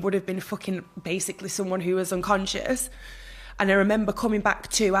 So he would have been fucking basically someone who was unconscious. And I remember coming back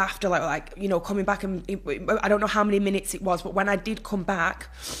to after, like you know, coming back, and I don't know how many minutes it was, but when I did come back,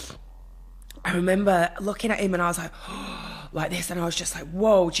 I remember looking at him and I was like, oh, like this, and I was just like,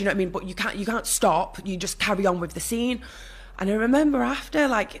 whoa, do you know what I mean? But you can't stop. You just carry on with the scene. And I remember after,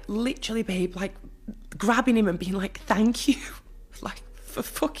 like, literally, babe, like grabbing him and being like, thank you, like, for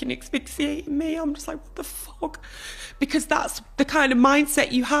fucking asphyxiating me. I'm just like, what the fuck? Because that's the kind of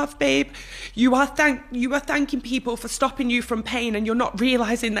mindset you have, babe. You are thanking people for stopping you from pain, and you're not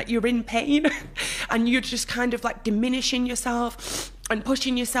realizing that you're in pain. And you're just kind of like diminishing yourself and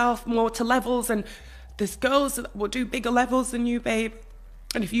pushing yourself more to levels. And there's girls that will do bigger levels than you, babe.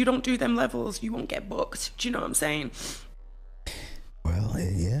 And if you don't do them levels, you won't get booked. Do you know what I'm saying? Well,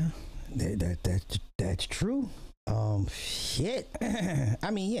 yeah, that's true. Shit.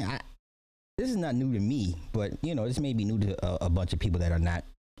 I mean, yeah, this is not new to me, but you know, this may be new to a bunch of people that are not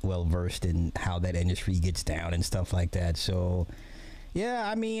well versed in how that industry gets down and stuff like that. So, yeah,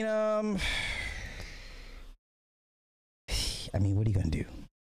 I mean, what are you gonna do?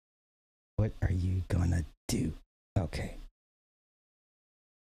 What are you gonna do? Okay.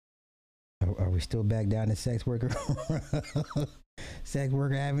 Are we still back down to sex worker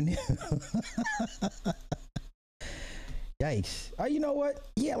avenue? Yikes. Oh, you know what?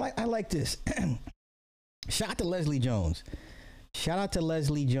 Yeah, I like this. Shout out to Leslie Jones.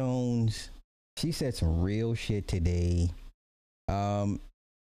 She said some real shit today.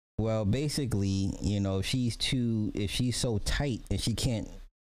 Well, basically, you know, if she's so tight and she can't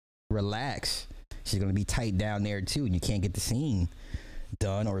relax, she's going to be tight down there too, and you can't get the scene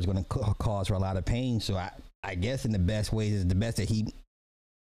done, or it's going to cause her a lot of pain. So I guess in the best ways is the best that he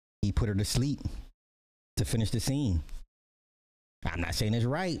put her to sleep to finish the scene. I'm not saying it's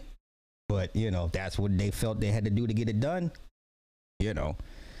right, but you know, that's what they felt they had to do to get it done. You know.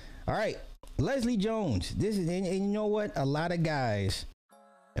 All right, Leslie Jones. This is, and you know what? A lot of guys,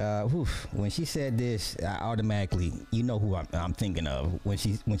 when she said this, I automatically, you know who I'm thinking of when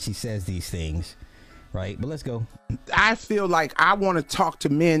she says these things, right? But let's go. I feel like I want to talk to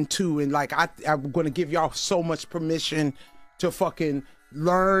men too, and like I'm going to give y'all so much permission to fucking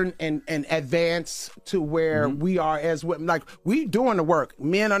learn and advance to where we are as women. Like, we doing the work.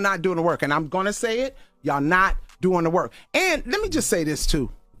 Men are not doing the work, and I'm going to say it. Y'all not doing the work. And let me just say this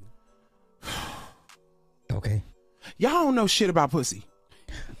too. Okay. Y'all don't know shit about pussy.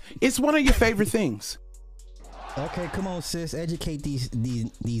 It's one of your favorite things. Okay, come on, sis. Educate these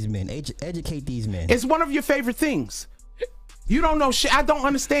men. Educate these men. It's one of your favorite things. You don't know shit. I don't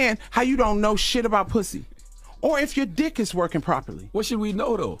understand how you don't know shit about pussy. Or if your dick is working properly. What should we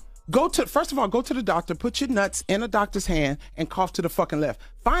know though? First of all, go to the doctor, put your nuts in a doctor's hand and cough to the fucking left.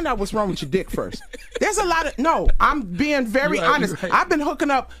 Find out what's wrong with your dick first. There's a lot of, no, I'm being very honest. Right. I've been hooking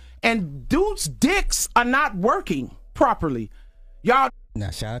up and dudes' dicks are not working properly. Y'all. Now,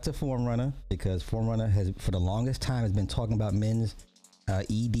 shout out to Forerunner, because Forerunner has, for the longest time, has been talking about men's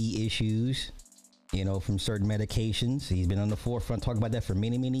ED issues, you know, from certain medications. He's been on the forefront talking about that for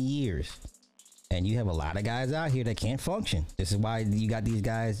many, many years. And you have a lot of guys out here that can't function. This is why you got these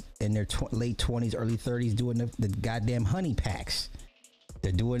guys in their late 20s, early 30s doing the goddamn honey packs.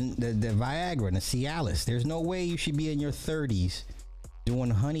 They're doing the Viagra and the Cialis. There's no way you should be in your 30s doing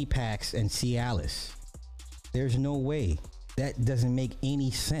honey packs and Cialis. There's no way. That doesn't make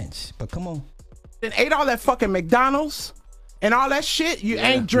any sense. But come on. And ate all that fucking McDonald's and all that shit. You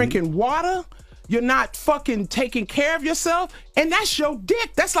ain't drinking water. You're not fucking taking care of yourself. And that's your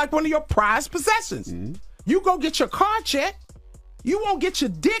dick. That's like one of your prized possessions. You go get your car checked. You won't get your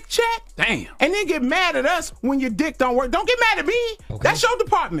dick checked. Damn. And then get mad at us when your dick don't work. Don't get mad at me. Okay. That's your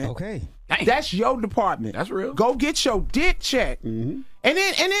department. Okay. Damn. That's your department. That's real. Go get your dick checked. And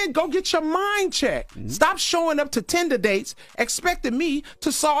then go get your mind checked. Stop showing up to Tinder dates expecting me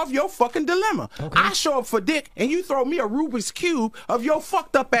to solve your fucking dilemma. Okay. I show up for dick and you throw me a Rubik's Cube of your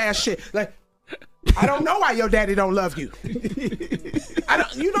fucked up ass shit. Like, I don't know why your daddy don't love you.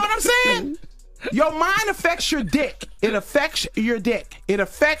 You know what I'm saying? Your mind affects your dick. It affects your dick. It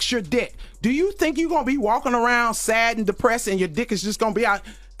affects your dick. Do you think you're going to be walking around sad and depressed and your dick is just going to be out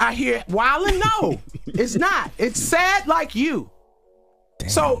here wilding? No, it's not. It's sad like you. Damn.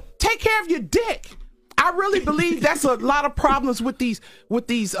 So take care of your dick. I really believe that's a lot of problems with these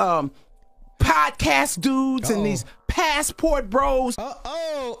podcast dudes and these passport bros.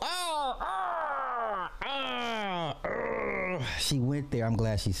 She went there. I'm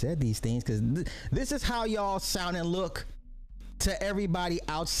glad she said these things, because this is how y'all sound and look to everybody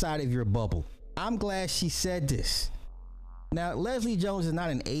outside of your bubble. I'm glad she said this. Now, Leslie Jones is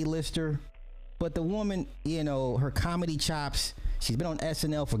not an A-lister, but the woman, you know, her comedy chops, she's been on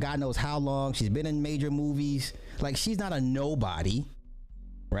SNL for God knows how long. She's been in major movies. Like, she's not a nobody,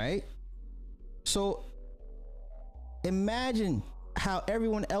 right? So imagine how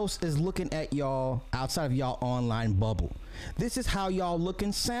everyone else is looking at y'all outside of y'all online bubble. This is how y'all look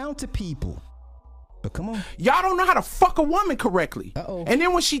and sound to people. But come on. Y'all don't know how to fuck a woman correctly. And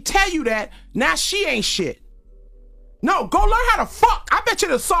then when she tell you that, now she ain't shit. No, go learn how to fuck. I bet you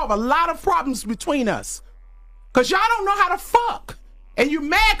it'll solve a lot of problems between us. Because y'all don't know how to fuck. And you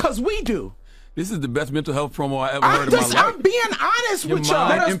mad because we do. This is the best mental health promo I ever heard in my life. I'm being honest with y'all.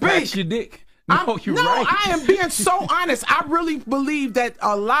 Your mind impacts your dick. No, you're right. I am being so honest. I really believe that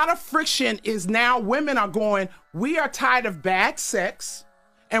a lot of friction is now women are going, we are tired of bad sex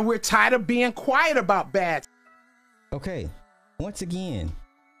and we're tired of being quiet about bad. Okay, once again,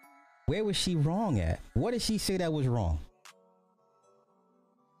 where was she wrong at? What did she say that was wrong?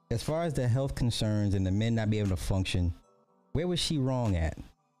 As far as the health concerns and the men not being able to function, where was she wrong at?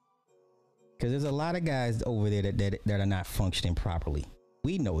 Because there's a lot of guys over there that are not functioning properly.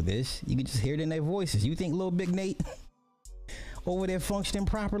 We know this. You can just hear it in their voices. You think Lil Big Nate over there functioning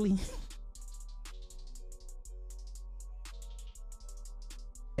properly?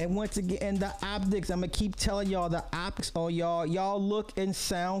 And once again, the optics, I'm gonna keep telling y'all, the optics on y'all look and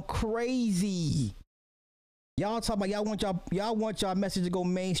sound crazy. Y'all talk about y'all want y'all message to go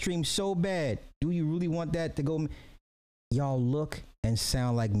mainstream so bad. Do you really want that to go? Y'all look and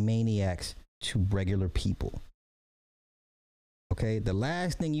sound like maniacs to regular people. Okay, the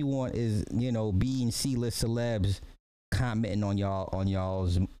last thing you want is, you know, being C-list celebs commenting on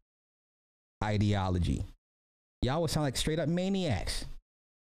y'all's ideology. Y'all would sound like straight up maniacs.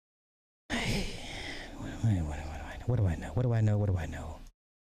 What do I know? What do I know? What do I know?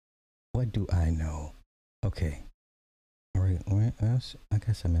 What do I know? Okay. All right. What else? I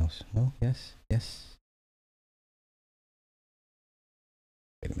got something else. No? Yes? Yes?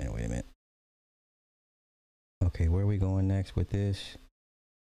 Wait a minute. Okay, where are we going next with this?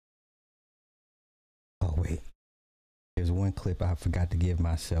 Oh, wait. There's one clip I forgot to give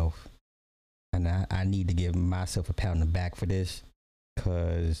myself. And I need to give myself a pat on the back for this.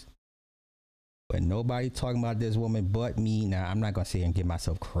 Because when nobody talking about this woman but me, now I'm not going to say and give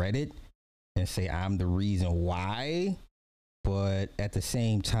myself credit and say I'm the reason why. But at the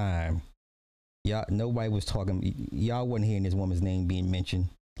same time, Y'all, nobody was talking. Y'all wasn't hearing this woman's name being mentioned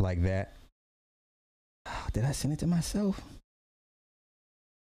like that. Oh, did I send it to myself?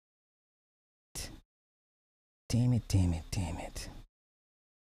 Damn it, damn it, damn it.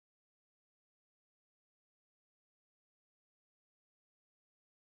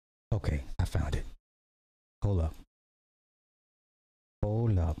 Okay, I found it. Hold up.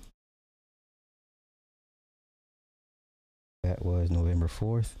 Hold up. That was November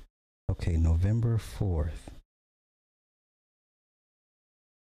 4th. Okay, November 4th.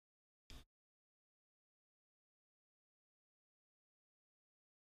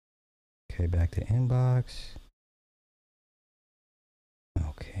 Okay, back to inbox.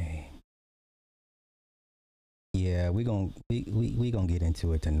 Okay. Yeah, we gonna get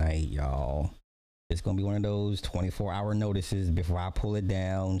into it tonight, y'all. It's gonna be one of those 24-hour notices before I pull it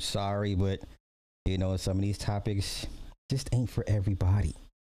down. Sorry, but you know, some of these topics just ain't for everybody.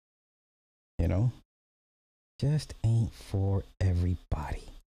 You know? Just ain't for everybody.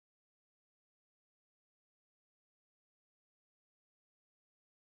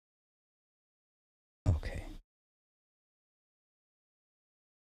 Okay.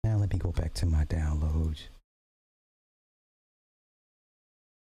 Now let me go back to my downloads.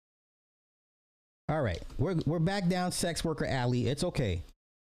 All right, we're back down Sex Worker Alley. It's okay.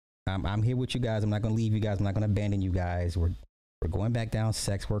 I'm here with you guys. I'm not gonna leave you guys. I'm not gonna abandon you guys. We're going back down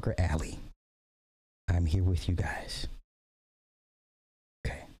Sex Worker Alley. I'm here with you guys.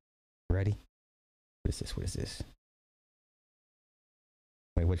 Okay, ready? What is this? What is this?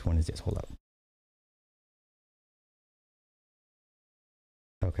 Wait, which one is this? Hold up.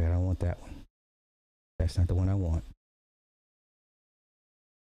 Okay, I don't want that one. That's not the one I want.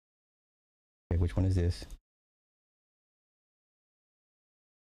 Okay, which one is this?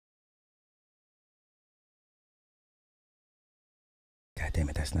 God damn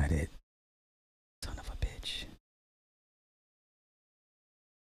it, that's not it. Son of a bitch.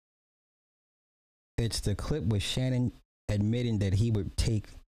 It's the clip with Shannon admitting that he would take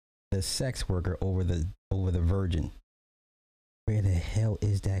the sex worker over the virgin. Where the hell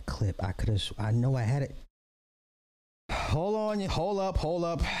is that clip? I know I had it. Hold on, hold up.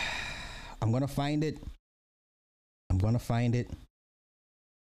 I'm gonna find it. Hold up,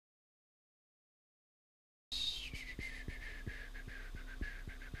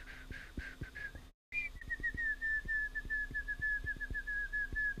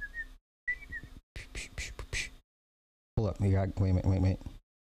 wait a minute.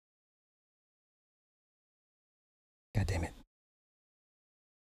 God damn it.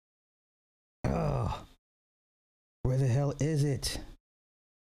 Oh, where the hell is it?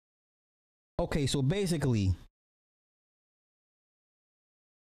 Okay, so basically,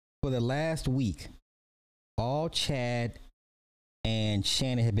 for the last week, all Chad and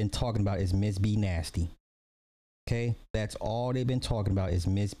Shannon have been talking about is Miss B Nasty. Okay, that's all they've been talking about is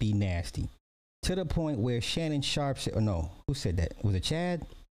Miss B Nasty. To the point where Shannon Sharp said, or no, who said that? Was it Chad?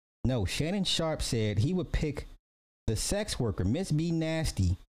 No, Shannon Sharp said he would pick the sex worker, Miss B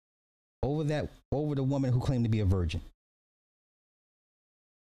Nasty, over the woman who claimed to be a virgin.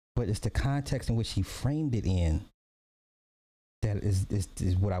 But it's the context in which he framed it in that is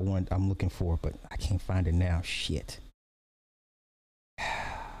what I'm looking for, but I can't find it now. Shit.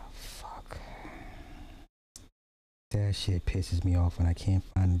 Fuck. That shit pisses me off when I can't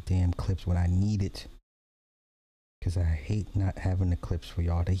find the damn clips when I need it. Because I hate not having the clips for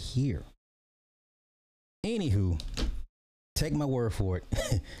y'all to hear. Anywho, take my word for it.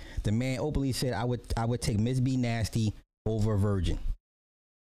 The man openly said I would take Miss B Nasty over a virgin.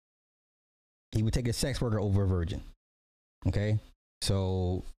 He would take a sex worker over a virgin. Okay?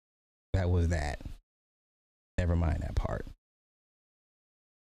 So that was that. Never mind that part.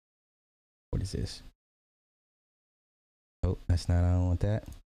 What is this? Oh, that's not, I don't want that.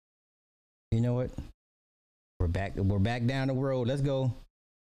 You know what? We're back down the road. Let's go.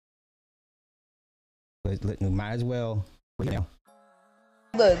 Might as well. Now.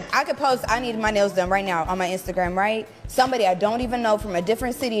 Look, I could post, I need my nails done right now on my Instagram, right? Somebody I don't even know from a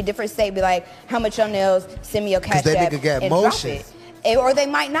different city, a different state, be like, how much your nails, send me your cash app, and drop it. Or they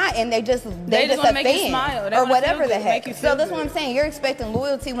might not, and they just a fan, smile. Or whatever the heck. So that's what I'm saying. You're expecting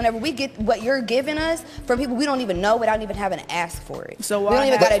loyalty whenever we get what you're giving us from people we don't even know without even having to ask for it. So we don't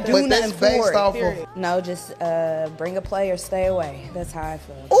even got to do nothing for it. No, just bring a play or stay away. That's how I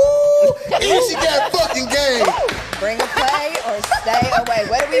feel. Ooh, easy that fucking game. Bring a play or stay away.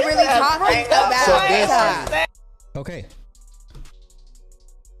 What are we really talking about? Okay.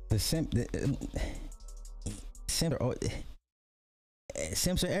 The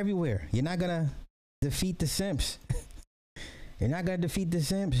simps are everywhere. You're not gonna defeat the simps. You're not gonna defeat the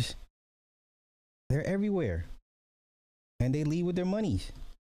simps. They're everywhere. And they leave with their monies.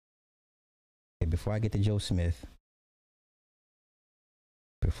 Okay, before I get to Joe Smith.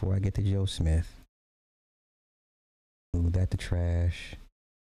 Move that to trash.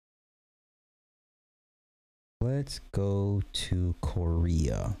 Let's go to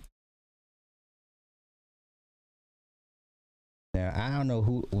Korea. Now, I don't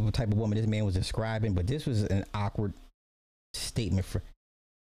know what type of woman this man was describing, but this was an awkward statement for...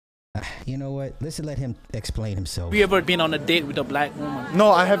 You know what? Let's let him explain himself. Have you ever been on a date with a black woman?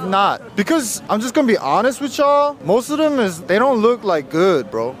 No, I have not. Because I'm just gonna be honest with y'all. Most of them they don't look like good,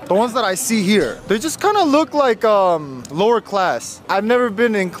 bro. The ones that I see here, they just kind of look like lower class. I've never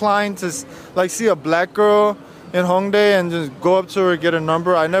been inclined to like see a black girl in Hongdae and just go up to her, get a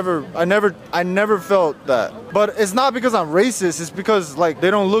number. I never felt that. But it's not because I'm racist. It's because like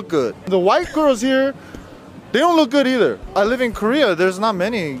they don't look good. The white girls here, they don't look good either. I live in Korea. There's not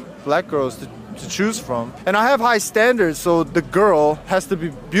many black girls to choose from. And I have high standards, so the girl has to be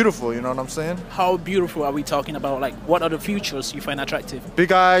beautiful, you know what I'm saying? How beautiful are we talking about? Like, what are the features you find attractive?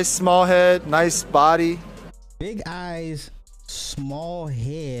 Big eyes, small head, nice body. Big eyes, small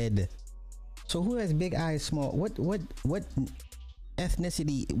head. So who has big eyes, small? What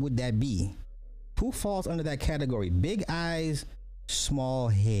ethnicity would that be? Who falls under that category? Big eyes, small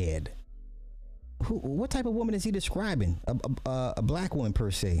head. What type of woman is he describing? A black woman per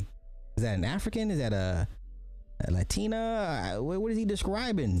se? Is that an African? Is that a Latina? What is he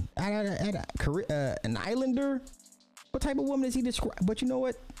describing? An islander? What type of woman is he describing? But you know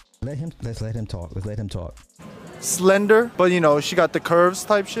what? Let's let him talk. Slender, but you know, she got the curves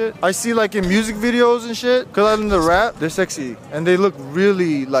type shit. I see like in music videos and shit, because I listen to rap, they're sexy. And they look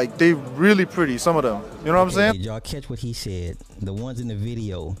really, like, they really pretty, some of them. You know what I'm saying? Did y'all catch what he said? The ones in the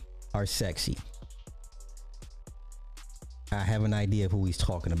video are sexy. I have an idea of who he's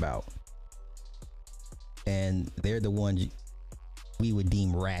talking about. And they're the ones we would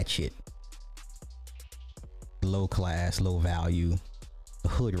deem ratchet. Low class, low value, a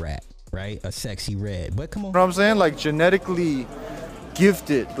hood rat, right? A sexy red. But come on. You know what I'm saying? Like genetically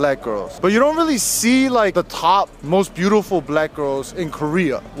gifted black girls. But you don't really see like the top most beautiful black girls in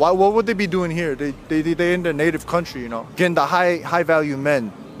Korea. What would they be doing here? They in their native country, you know, getting the high value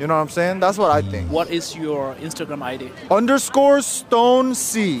men. You know what I'm saying? That's what I think. What is your Instagram ID?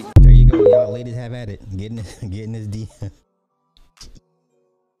 _StoneC. There you go, y'all ladies have at it. Getting this DM.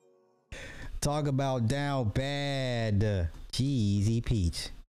 Talk about down bad. Cheesy Peach.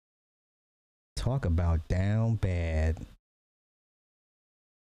 Talk about down bad.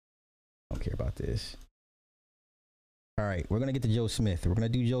 Don't care about this. All right, we're gonna get to Joe Smith. We're gonna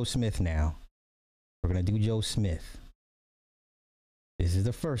do Joe Smith now. This is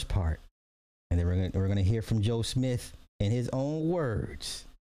the first part, and then we're gonna hear from Joe Smith in his own words.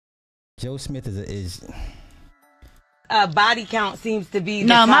 Joe Smith is body count seems to be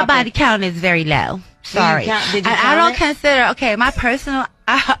no, my body count is very low. Sorry, I don't consider. Okay, my personal.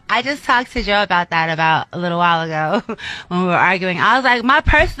 I just talked to Joe about that about a little while ago when we were arguing. I was like, my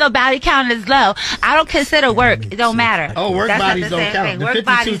personal body count is low. I don't consider work. It don't matter. Oh, work bodies don't count. The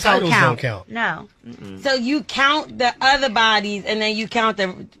 52 titles don't count. No. So you count the other bodies, and then you count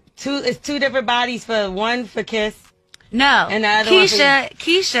the two. It's two different bodies for one for Kiss. No, and the other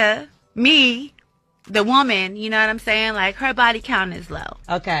Keisha, me, the woman. You know what I'm saying? Like her body count is low.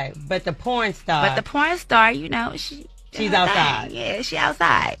 Okay, but the porn star. You know, she's outside. Yeah, she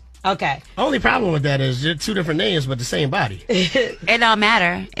outside. Okay. Only problem with that is they're two different names but the same body. It don't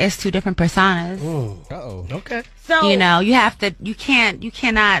matter. It's two different personas. Uh-oh. Okay. So you know, you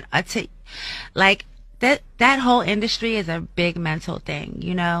cannot like that whole industry is a big mental thing,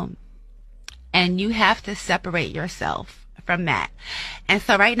 you know, and you have to separate yourself from that. And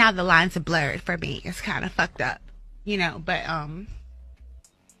so right now the lines are blurred for me. It's kind of fucked up, you know, but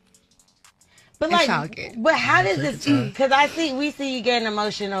like, but how does this? Because we see you getting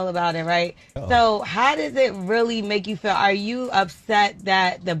emotional about it, right? Uh-oh. So how does it really make you feel? Are you upset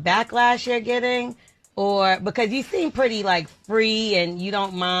that the backlash you're getting, or because you seem pretty like free and you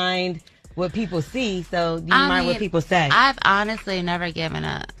don't mind what people see? So do you mind what people say? I've honestly never given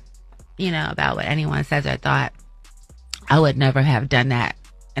a, you know, about what anyone says or thought. I would never have done that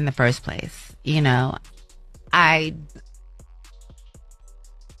in the first place. You know,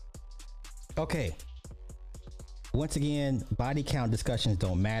 Okay. Once again, body count discussions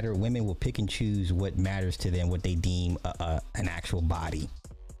don't matter. Women will pick and choose what matters to them, what they deem an actual body.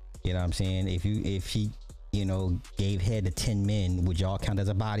 You know what I'm saying? If she, you know, gave head to 10 men, would y'all count as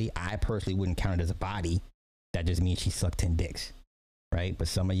a body? I personally wouldn't count it as a body. That just means she sucked 10 dicks, right? But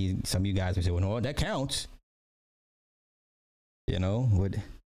some of you guys would say, well, no, that counts. You know,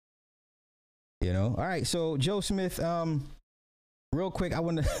 You know. All right. So Joe Smith, real quick, I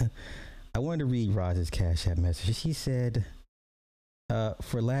wanted to read Roz's Cash App message. She said,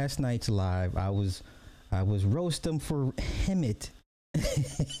 for last night's live, I was roasting for Hemet.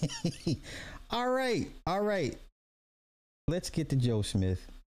 All right. Let's get to Joe Smith.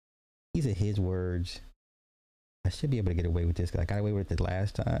 These are his words. I should be able to get away with this. I got away with it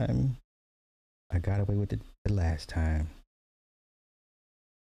last time.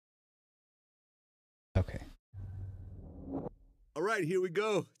 Okay. All right, here we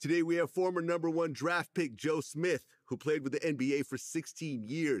go. Today we have former #1 draft pick Joe Smith, who played with the NBA for 16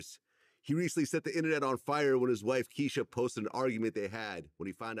 years. He recently set the internet on fire when his wife Keisha posted an argument they had when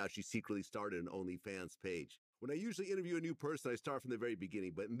he found out she secretly started an OnlyFans page. When I usually interview a new person, I start from the very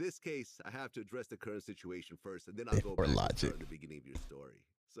beginning, but in this case, I have to address the current situation first, and then I'll go back and start at the beginning of your story.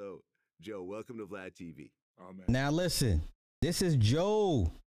 So, Joe, welcome to Vlad TV. Oh, man. Now listen, this is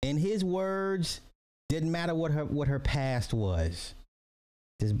Joe. In his words, didn't matter what her past was.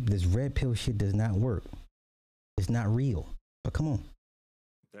 This red pill shit does not work. It's not real. But come on.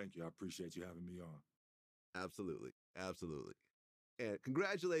 Thank you. I appreciate you having me on. Absolutely. And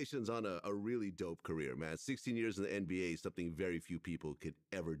congratulations on a really dope career, man. 16 years in the NBA is something very few people could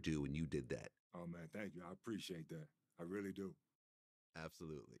ever do, and you did that. Oh, man, thank you. I appreciate that. I really do.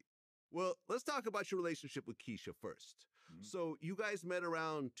 Absolutely. Well, let's talk about your relationship with Keisha first. Mm-hmm. So you guys met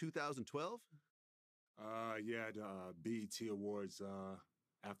around 2012? Yeah, the BET Awards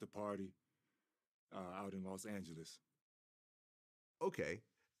after party out in Los Angeles. Okay.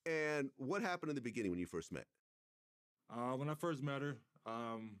 And what happened in the beginning when you first met? When I first met her,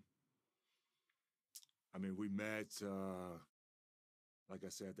 we met, like I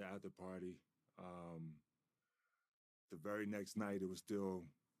said, at the after party. The very next night, it was still,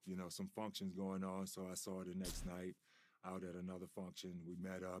 some functions going on. So I saw her the next night out at another function. We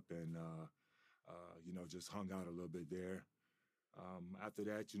met up and, just hung out a little bit there. After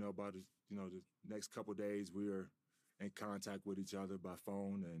that, about, the next couple of days, we were in contact with each other by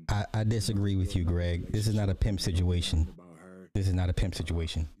phone. And I disagree with you, Greg. This is not a pimp situation. This is not a pimp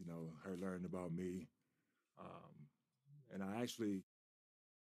situation. Her learning about me. And I actually,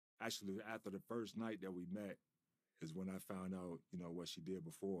 after the first night that we met is when I found out, what she did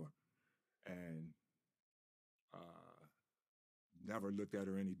before. And never looked at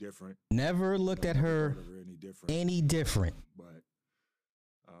her any different. Never looked at her any different. But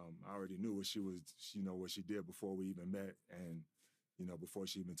I already knew what she was, what she did before we even met and, before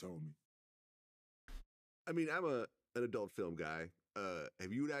she even told me. I mean, I'm an adult film guy.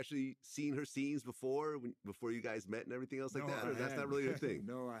 Have you actually seen her scenes before you guys met and everything else like that? Or that's not really a thing?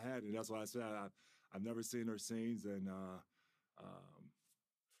 No, I hadn't. That's why I said I've never seen her scenes. And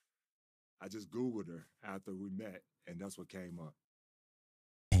I just Googled her after we met, and that's what came up.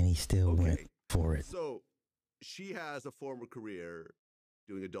 And he still went for it. So she has a former career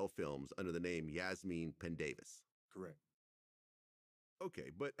doing adult films under the name Yasmin Pendavis. Correct. Okay,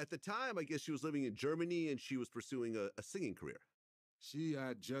 but at the time, I guess she was living in Germany and she was pursuing a singing career. She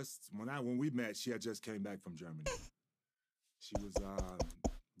had when we met, she had just came back from Germany. She was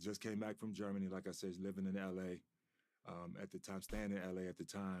just came back from Germany, like I said, living in LA at the time, staying in LA at the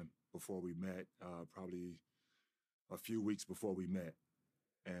time before we met, probably a few weeks before we met.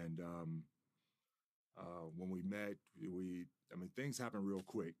 And when we met, things happened real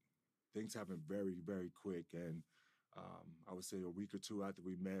quick. Things happened very, very quick. And I would say a week or two after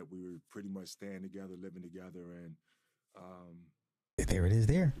we met, we were pretty much staying together, living together. And there it is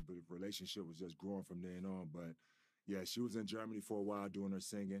there. The relationship was just growing from then on. But yeah, she was in Germany for a while doing her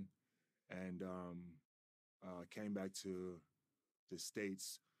singing and came back to the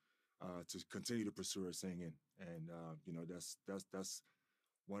States to continue to pursue her singing. And, that's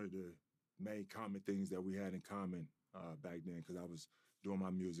one of the main common things that we had in common back then, because I was doing my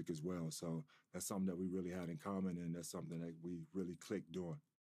music as well. So that's something that we really had in common, and that's something that we really clicked doing.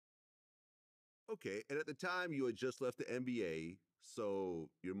 Okay, and at the time you had just left the NBA, so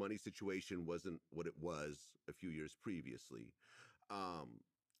your money situation wasn't what it was a few years previously.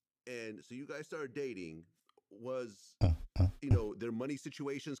 And so you guys started dating. Was, their money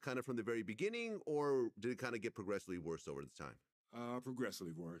situations kind of from the very beginning, or did it kind of get progressively worse over the time?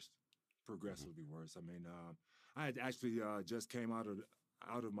 Progressively worse. Worse. I mean, I had actually just came out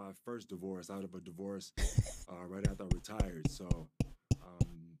of my first divorce, out of a divorce right after I retired. So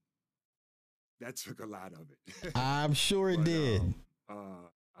that took a lot of it. I'm sure it did.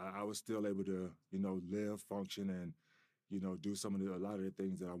 I was still able to, live, function, and, do a lot of the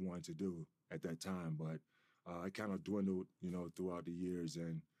things that I wanted to do at that time. But it kind of dwindled, throughout the years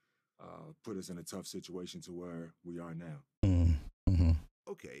and put us in a tough situation to where we are now. Mm-hmm.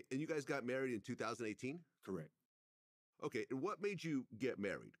 Okay, and you guys got married in 2018? Correct. Okay, and what made you get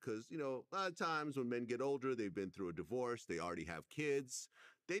married? Because, you know, a lot of times when men get older, they've been through a divorce, they already have kids,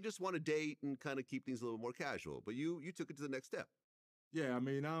 they just want to date and kind of keep things a little more casual. But you took it to the next step. Yeah, I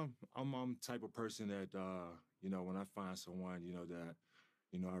mean, I'm type of person that, you know, when I find someone, you know, that,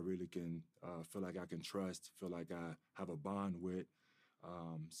 you know, I really can feel like I can trust, feel like I have a bond with,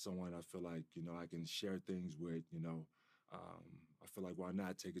 someone I feel like, you know, I can share things with, you know, I feel like why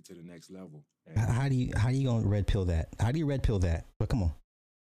not take it to the next level? And, How do you gonna red pill that? How do you red pill that? But come on.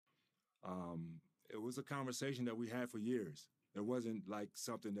 It was a conversation that we had for years. It wasn't like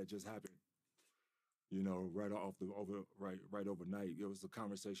something that just happened, you know, right overnight. It was a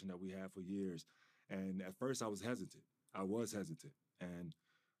conversation that we had for years. And at first I was hesitant. And,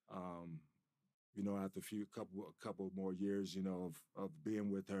 you know, after a couple more years, you know, of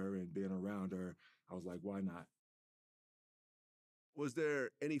being with her and being around her, I was like, why not? Was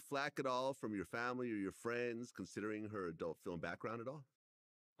there any flack at all from your family or your friends considering her adult film background at all?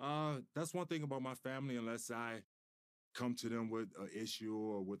 That's one thing about my family. Unless I come to them with an issue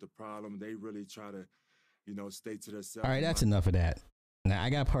or with a problem, they really try to, you know, stay to themselves. All right, that's enough of that. Now I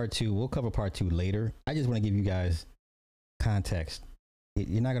got part 2. We'll cover part 2 later. I just want to give you guys context.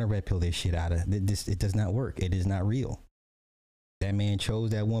 You're not gonna red pill this shit out of this. It does not work. It is not real. That man chose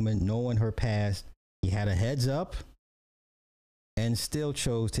that woman knowing her past. He had a heads up and still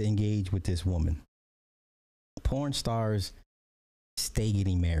chose to engage with this woman. Porn stars stay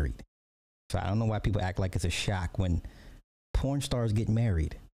getting married. So I don't know why people act like it's a shock when porn stars get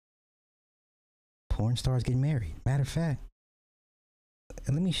married. Porn stars get married. Matter of fact,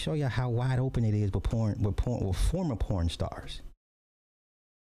 and let me show you how wide open it is with former porn stars.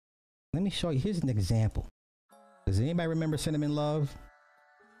 Let me show you. Here's an example. Does anybody remember Cinnamon Love?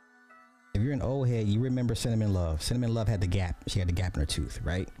 If you're an old head, you remember Cinnamon Love. Cinnamon Love had the gap. She had the gap in her tooth,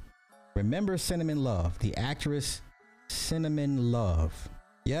 right? Remember Cinnamon Love, the actress Cinnamon Love.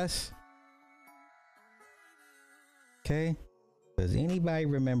 Yes? Okay. Does anybody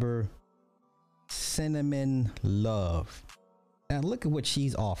remember Cinnamon Love? Now look at what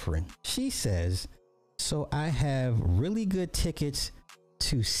she's offering. She says, so I have really good tickets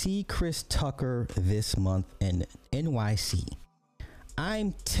to see Chris Tucker this month in NYC.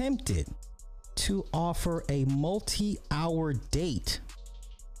 I'm tempted to offer a multi-hour date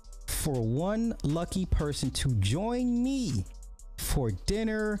for one lucky person to join me for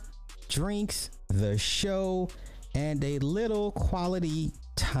dinner, drinks, the show, and a little quality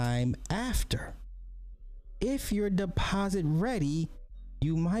time after. If your deposit ready,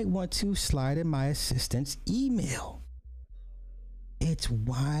 you might want to slide in my assistant's email. It's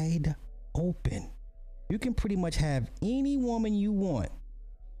wide open. You can pretty much have any woman you want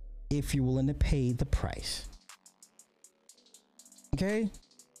if you're willing to pay the price. Okay?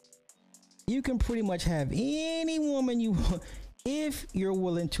 You can pretty much have any woman you want if you're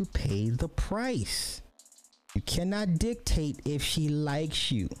willing to pay the price. You cannot dictate if she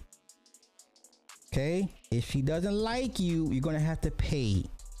likes you. Okay? If she doesn't like you, you're going to have to pay.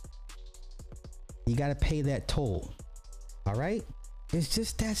 You got to pay that toll. All right? It's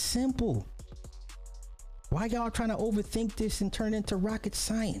just that simple. Why y'all trying to overthink this and turn it into rocket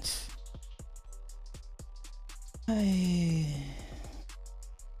science? Okay.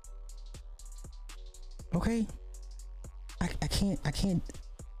 I can't.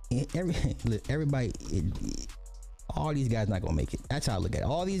 Everybody, all these guys not gonna make it. That's how I look at it.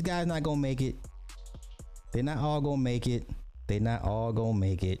 All these guys not gonna make it. They're not all gonna make it. They're not all gonna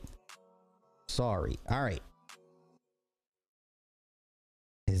make it. Sorry. All right.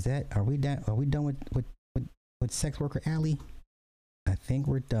 Are we done? Are we done with Sex Worker Alley? I think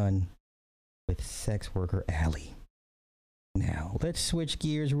we're done with Sex Worker Alley. Now, let's switch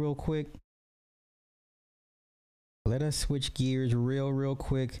gears real quick. Let us switch gears real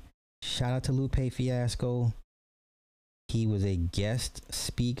quick. Shout out to Lupe Fiasco. He was a guest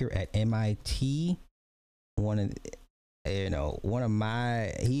speaker at MIT.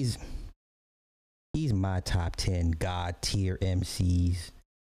 He's my top 10 God tier MCs.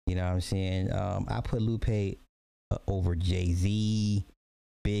 You know what I'm saying? I put Lupe over Jay-Z,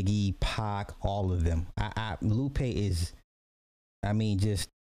 Biggie, Pac, all of them. Lupe is, just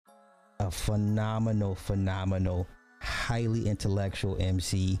a phenomenal, highly intellectual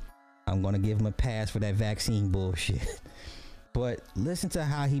MC. I'm going to give him a pass for that vaccine bullshit. But listen to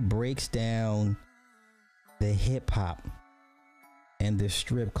how he breaks down the hip hop and the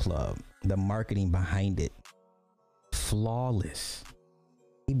strip club, the marketing behind it. Flawless.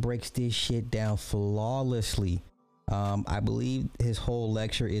 He breaks this shit down flawlessly. I believe his whole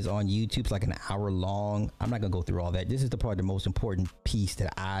lecture is on YouTube. It's like an hour long. I'm not gonna go through all that. This is the part, the most important piece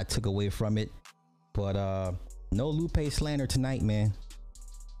that I took away from it. But no Lupe slander tonight, man.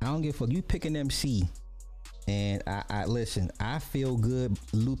 I don't give a fuck. You pick an MC, and I listen. I feel good.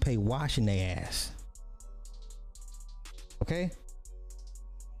 Lupe washing their ass. Okay.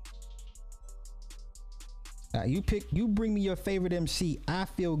 You bring me your favorite MC. I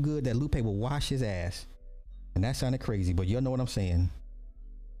feel good that Lupe will wash his ass. And that sounded crazy, but you'll know what I'm saying.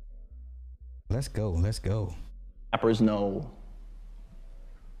 Let's go. Let's go. Rappers know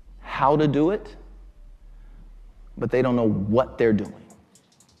how to do it, but they don't know what they're doing.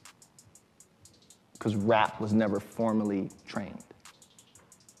 Because rap was never formally trained.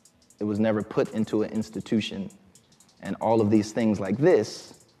 It was never put into an institution. And all of these things like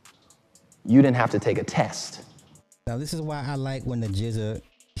this, you didn't have to take a test. Now, this is why I like when the Jizza,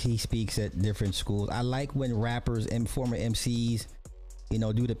 he speaks at different schools. I like when rappers and former MCs, you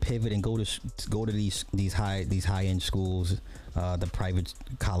know, do the pivot and go to these high end schools, the private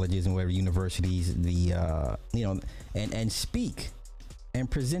colleges and whatever universities, and speak and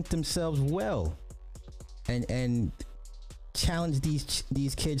present themselves well, and challenge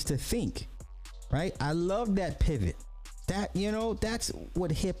these kids to think. Right? I love that pivot. That's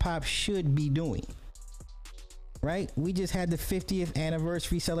what hip hop should be doing. Right? We just had the 50th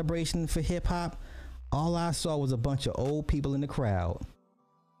anniversary celebration for hip hop. All I saw was a bunch of old people in the crowd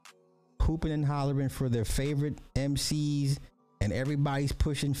hooping and hollering for their favorite MCs, and everybody's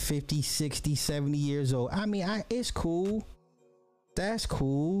pushing 50, 60, 70 years old. I mean, it's cool. That's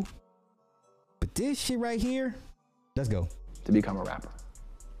cool. But this shit right here, let's go. To become a rapper.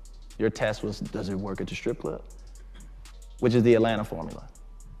 Your test was, does it work at the strip club? Which is the Atlanta formula.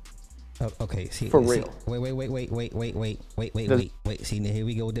 Okay, see, for real. Wait. See, here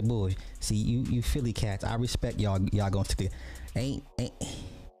we go with the bullshit. See, you Philly cats, I respect y'all. Y'all gonna stick. Ain't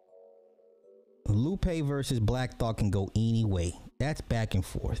Lupe versus Black Thought can go any way. That's back and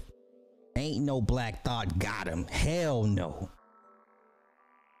forth. Ain't no Black Thought got him. Hell no.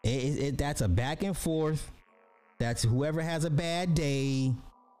 That's a back and forth. That's whoever has a bad day.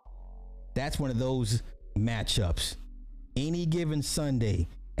 That's one of those matchups. Any given Sunday.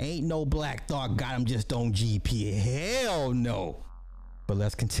 Ain't no Black Thought got him just on GP. Hell no. But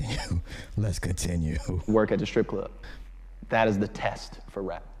let's continue. Let's continue. Work at the strip club. That is the test for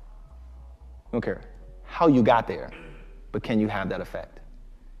rap. I don't care how you got there, but can you have that effect?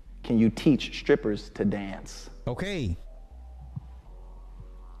 Can you teach strippers to dance? Okay.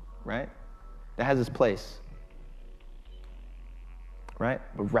 Right? That has its place. Right?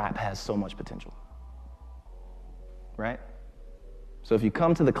 But rap has so much potential. Right? So if you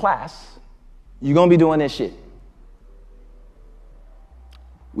come to the class, you're gonna be doing this shit.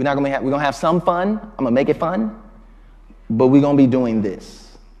 We're gonna have some fun. I'm gonna make it fun, but we're gonna be doing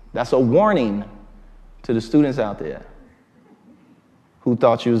this. That's a warning to the students out there who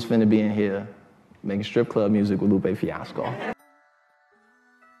thought you was finna be in here making strip club music with Lupe Fiasco.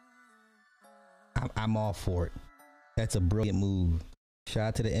 I'm all for it. That's a brilliant move. Shout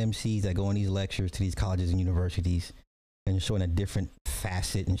out to the MCs that go on these lectures to these colleges and universities and showing a different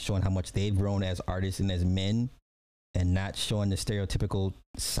facet and showing how much they've grown as artists and as men, and not showing the stereotypical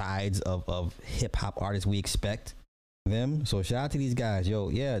sides of hip hop artists we expect them. So shout out to these guys. Yo,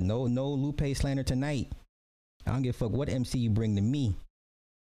 yeah, no Lupe slander tonight. I don't give a fuck what MC you bring to me.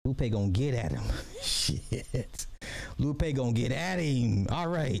 Lupe gonna get at him. Shit. Lupe gonna get at him. All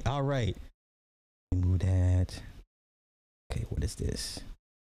right. Move that. Okay, what is this?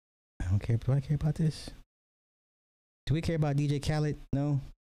 I don't care. Do I care about this? Do we care about DJ Khaled? No.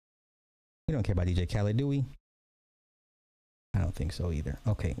 We don't care about DJ Khaled, do we? I don't think so either.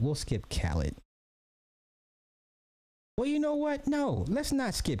 Okay, we'll skip Khaled. Well, you know what? No, let's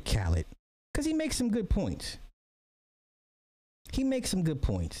not skip Khaled, because he makes some good points. I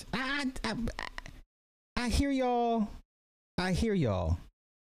hear y'all.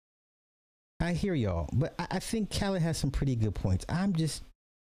 But I think Khaled has some pretty good points. I just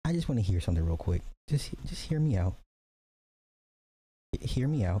want to hear something real quick. Just hear me out. Hear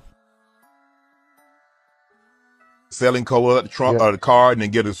me out. Selling the trunk or the card, and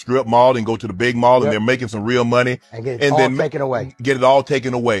then get a strip mall and go to the big mall, and they're making some real money and get it all taken away. Get it all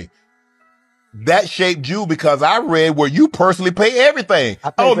taken away. That shaped you, because I read where you personally pay everything.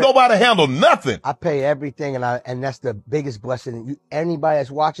 Nobody handle nothing. I pay everything, and that's the biggest blessing. Anybody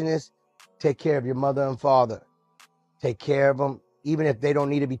that's watching this, take care of your mother and father. Take care of them, even if they don't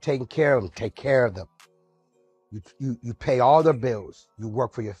need to be taken care of them. Take care of them. You pay all their bills. You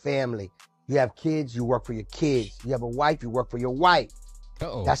work for your family. You have kids, you work for your kids. You have a wife, you work for your wife.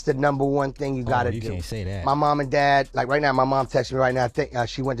 That's the number one thing you gotta do. You can't say that. My mom and dad, like right now, my mom texted me right now. I think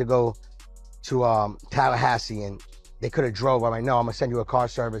she went to go to Tallahassee and they could have drove. I'm like, no, I'm gonna send you a car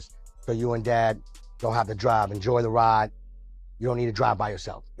service so you and dad don't have to drive. Enjoy the ride. You don't need to drive by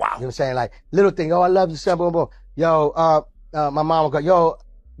yourself. Wow. You know what I'm saying? Like little thing. Oh, I love you, son. Boom, boom. Yo, my mom will go, yo,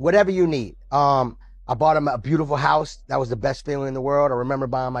 whatever you need. I bought him a beautiful house. That was the best feeling in the world. I remember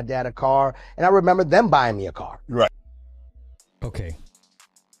buying my dad a car, and I remember them buying me a car. Right. Okay.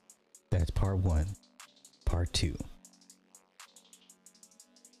 That's part one. Part two.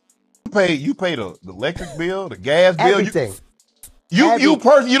 You pay the electric bill, the gas bill, everything. You don't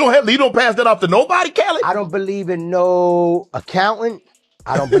pass that off to nobody, Kelly. I don't believe in no accountant.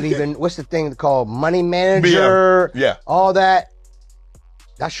 I don't believe in what's the thing called money manager. Yeah. All that.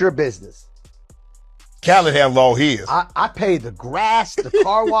 That's your business. Khaled handles all his. I pay the grass, the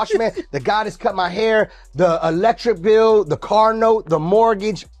car wash man, the guy that's cut my hair, the electric bill, the car note, the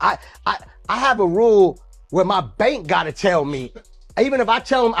mortgage. I have a rule where my bank got to tell me, even if I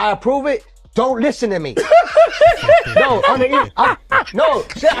tell them I approve it, don't listen to me. No, I'm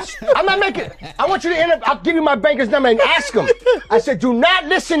not making. I want you to end up. I'll give you my banker's number and ask them. I said, do not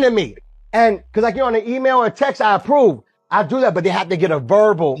listen to me. And because like on an email or a text, I approve. I do that, but they have to get a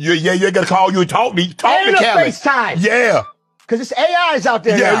verbal. You gotta call you and talk to Kelly. And a FaceTime. Yeah. Because it's AIs out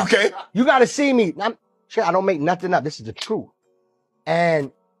there now. Yeah, okay. You gotta see me. I don't make nothing up. This is the truth.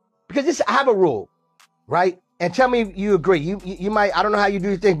 And because I have a rule, right? And tell me if you agree. You might, I don't know how you do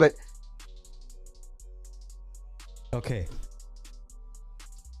your thing, but. Okay.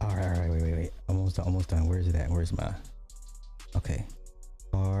 All right. Wait. Almost done. Where's it at? Where's my? Okay.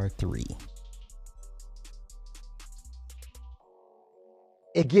 Part three.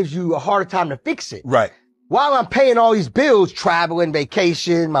 It gives you a harder time to fix it. Right. While I'm paying all these bills, traveling,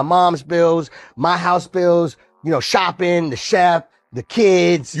 vacation, my mom's bills, my house bills, shopping, the chef, the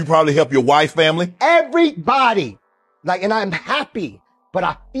kids. You probably help your wife, family. Everybody. And I'm happy, but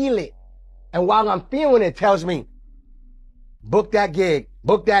I feel it. And while I'm feeling it, it tells me, book that gig.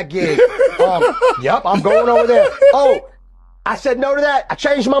 Yep, I'm going over there. Oh, I said no to that. I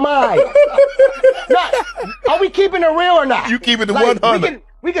changed my mind. Are we keeping it real or not? You keep it to 100.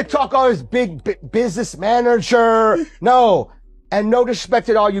 We could talk all this big business manager. No. And no disrespect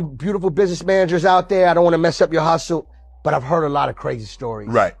to all you beautiful business managers out there. I don't want to mess up your hustle, but I've heard a lot of crazy stories.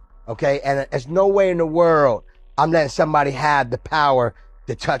 Right. Okay. And there's no way in the world I'm letting somebody have the power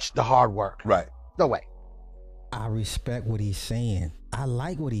to touch the hard work. Right. No way. I respect what he's saying. I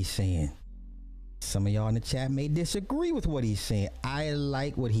like what he's saying. Some of y'all in the chat may disagree with what he's saying. I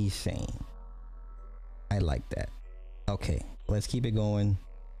like what he's saying. I like that. Okay, let's keep it going.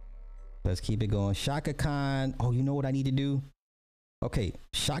 Shaka Khan. Oh, you know what I need to do? Okay,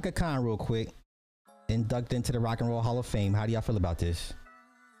 Shaka Khan real quick. Inducted into the Rock and Roll Hall of Fame. How do y'all feel about this?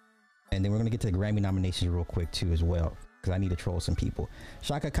 And then we're going to get to the Grammy nominations real quick too as well, because I need to troll some people.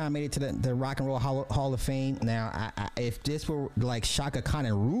 Shaka Khan made it to the Rock and Roll Hall of Fame. Now, if this were like Shaka Khan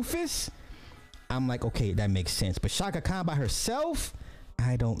and Rufus, I'm like, okay, that makes sense. But Shaka Khan by herself,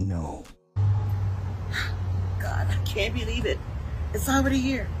 I don't know. God, I can't believe it. It's already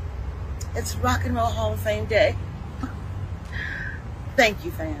here. It's Rock and Roll Hall of Fame Day. Thank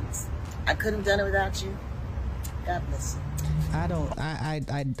you, fans. I couldn't have done it without you. God bless you.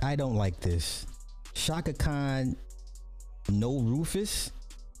 I don't like this. Shaka Khan, no Rufus,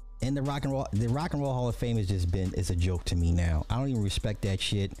 and the Rock and Roll Hall of Fame has just been, it's a joke to me now. I don't even respect that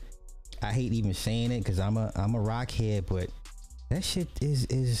shit. I hate even saying it because I'm a rock head, but that shit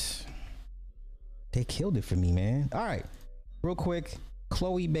is they killed it for me, man. All right, real quick,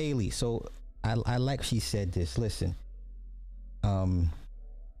 Chloe Bailey. So I like she said this. Listen, you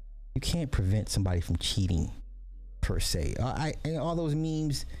can't prevent somebody from cheating per se. And all those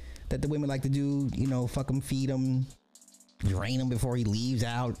memes that the women like to do, fuck them, feed them, drain him before he leaves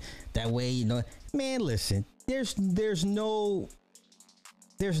out. That way, man, listen, there's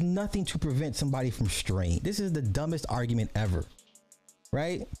nothing to prevent somebody from straying. This is the dumbest argument ever,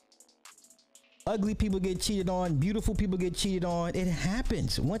 right? Ugly people get cheated on, beautiful people get cheated on. It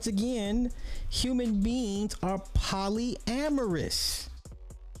happens. Once again, human beings are polyamorous.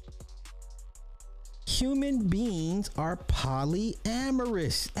 Human beings are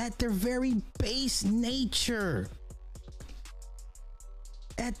polyamorous at their very base nature.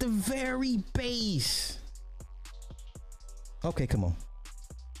 At the very base. Okay, come on.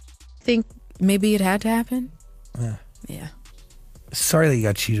 Think maybe it had to happen? Yeah. Sorry that you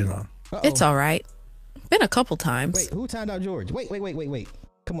got cheated on. It's all right. Been a couple times. Wait, who timed out George? Wait.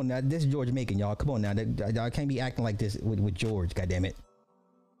 Come on now. This is George Macon, y'all. Come on now. Y'all can't be acting like this with George, goddammit.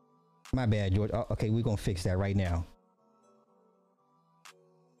 My bad, George. Okay, we're going to fix that right now.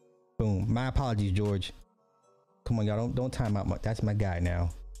 Boom. My apologies, George. Come on, y'all. Don't time out. That's my guy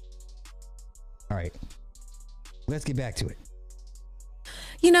now. All right. Let's get back to it.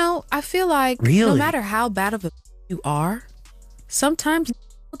 You know, I feel like no Really? matter how bad of a you are, sometimes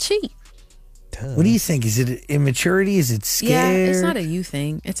you'll cheat. What do you think? Is it immaturity? Is it scared? Yeah, it's not a you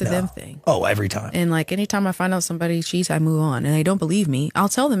thing. It's a them thing. Oh, every time. And like anytime I find out somebody cheats, I move on. And they don't believe me, I'll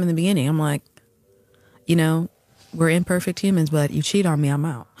tell them in the beginning. I'm like, you know, we're imperfect humans, but you cheat on me, I'm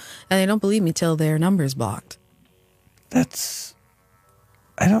out. And they don't believe me till their number is blocked. That's...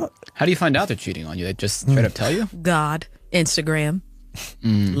 I don't... How do you find out they're cheating on you? They just straight up tell you? God, Instagram,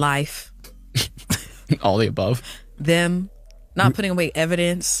 life. All the above. Them not putting away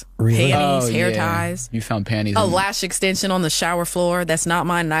evidence, Really? panties, Oh, hair yeah. ties. You found panties. A in- lash extension on the shower floor. That's not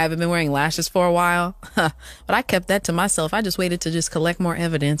mine. And I haven't been wearing lashes for a while. But I kept that to myself. I just waited to just collect more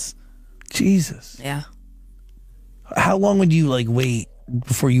evidence. Jesus. Yeah. How long would you like wait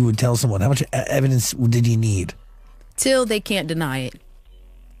before you would tell someone? How much evidence did you need? Till they can't deny it.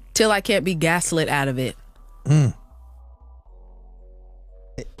 Till I can't be gaslit out of it.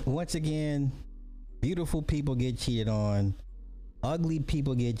 Once again, beautiful people get cheated on. Ugly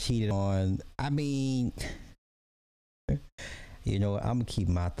people get cheated on. I mean, you know, I'm gonna keep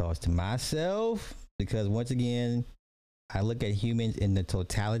my thoughts to myself because once again, I look at humans in the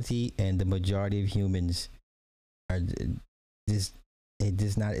totality, and the majority of humans are just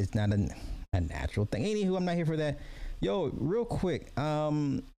it's not a natural thing. Anywho, I'm not here for that. Yo, real quick,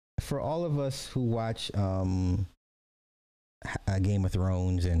 for all of us who watch Game of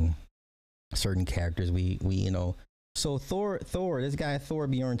Thrones and certain characters, we you know. So Thor, this guy Thor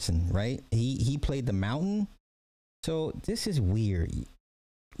Bjornsson, right? He played the Mountain. So this is weird.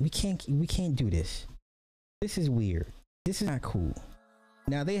 We can't do this. This is weird. This is not cool.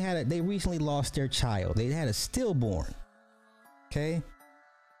 Now they recently lost their child. They had a stillborn. Okay.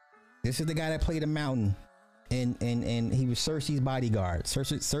 This is the guy that played the Mountain, and he was Cersei's bodyguard,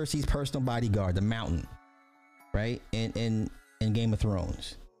 Cersei's personal bodyguard, the Mountain, right? In Game of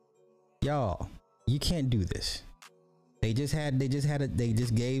Thrones, y'all, you can't do this. They just had a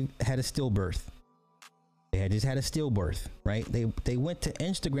stillbirth. They had just had a stillbirth, right? They went to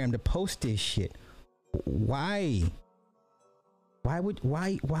Instagram to post this shit. Why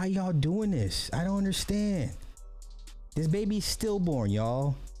y'all doing this? I don't understand. This baby's stillborn,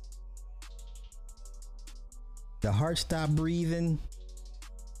 y'all. The heart stopped breathing.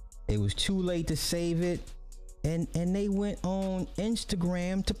 It was too late to save it. And they went on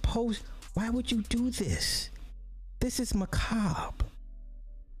Instagram to post. Why would you do this? This is macabre.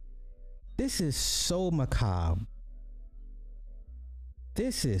 This is so macabre.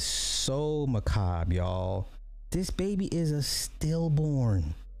 This is so macabre, y'all. This baby is a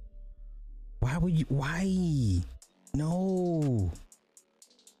stillborn. Why? No.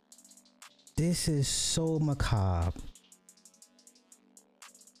 This is so macabre.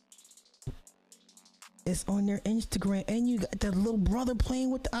 It's on their Instagram, and you got the little brother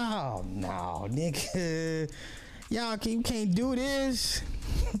playing with oh no, nigga. Y'all can't do this.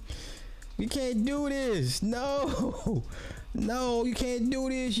 We can't do this. No, you can't do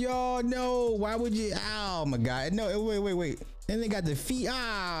this, y'all. No, why would you? Oh my God, no, wait. And they got the feet.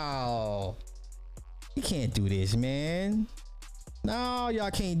 Oh, you can't do this, man. No,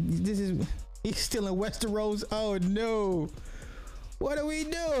 y'all can't. He's still in Westeros. Oh no, what are we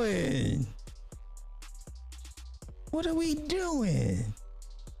doing? What are we doing?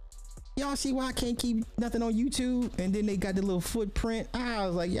 Y'all see why I can't keep nothing on YouTube? And then they got the little footprint. I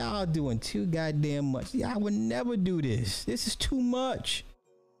was like, y'all doing too goddamn much. I would never do this. This is too much.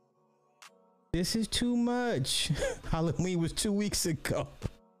 This is too much. Halloween was 2 weeks ago.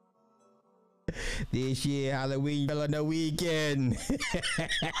 This year, Halloween fell on the weekend.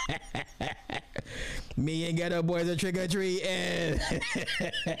 Me and Ghetto Boys are trick-or-treating.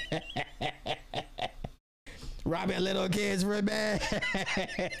 Robbing little kids for bags.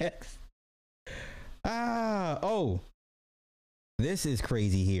 This is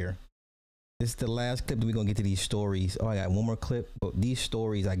crazy here. This is the last clip that we're gonna get to these stories. Oh, I got one more clip, but these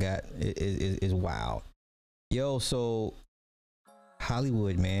stories I got is wild. Yo, so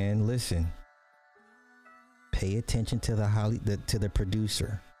Hollywood, man, listen. Pay attention to the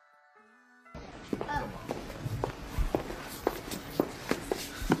producer.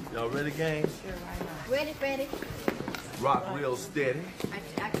 Y'all ready, gang? Sure, why not? Ready. Rock real steady.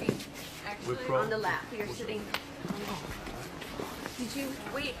 Actually, We're pro. on the lap. You're sitting. Did you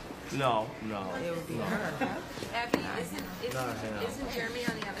wait? No. It would be her. Abby, isn't Jeremy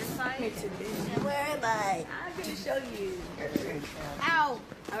on the other side? Where am I? I'm gonna show you. Ow!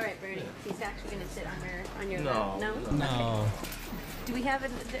 All right, Bernie. He's actually gonna sit on your lap. No. Do we have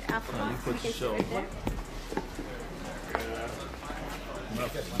the alpha box? You put your show.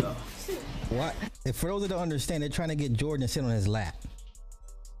 What? If for those that don't understand, they're trying to get Jordan to sit on his lap.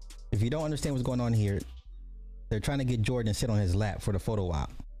 If you don't understand what's going on here, they're trying to get Jordan to sit on his lap for the photo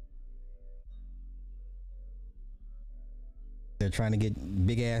op. They're trying to get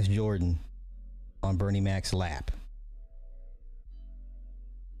big ass Jordan on Bernie Mac's lap.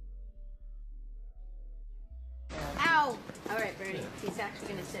 Ow! All right, Bernie. He's actually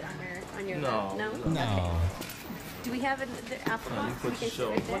gonna sit on your lap. No. No. Okay. Do we have the alpha box? You put your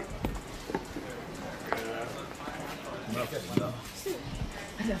show. Right there.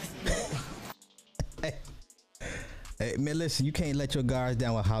 Hey, man, listen, you can't let your guards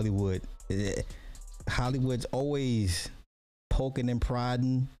down with Hollywood. Hollywood's always poking and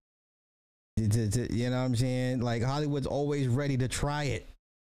prodding. You know what I'm saying? Like, Hollywood's always ready to try it.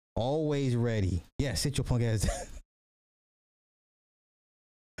 Always ready. Yeah, sit your punk ass down.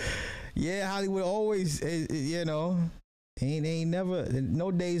 Yeah, Hollywood always, you know, ain't never, no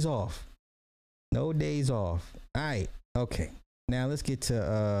days off. No days off. All right. Okay. Now let's get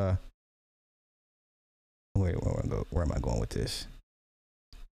to, where am I going with this?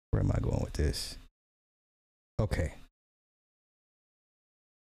 Where am I going with this? Okay.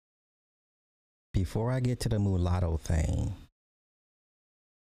 Before I get to the mulatto thing.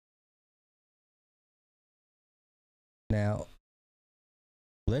 Now,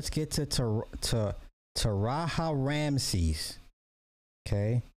 let's get to Taraja Ramsess.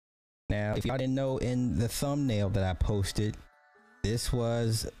 Okay. Now, if y'all didn't know, in the thumbnail that I posted, this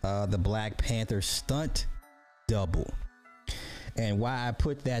was the Black Panther stunt double. And why I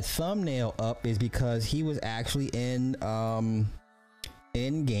put that thumbnail up is because he was actually in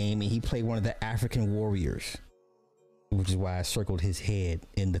game, and he played one of the African warriors, which is why I circled his head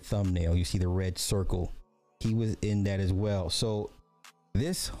in the thumbnail. You see the red circle. He was in that as well. So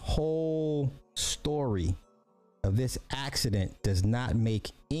this whole story of this accident does not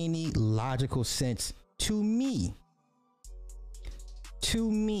make any logical sense to me. To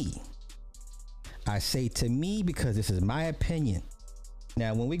me. I say to me because this is my opinion.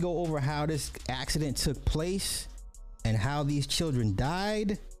 Now, when we go over how this accident took place and how these children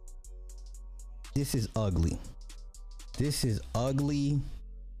died, this is ugly. This is ugly.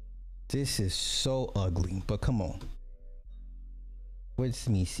 This is so ugly. But come on. Let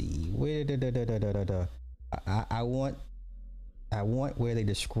me see. Where I want where they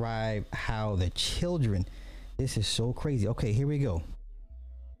describe how the children. This is so crazy. Okay, here we go.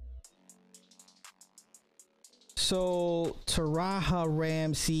 So Taraja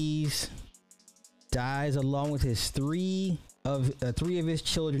Ramsess dies along with his three of his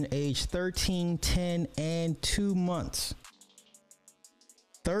children, aged 13, 10, and 2 months.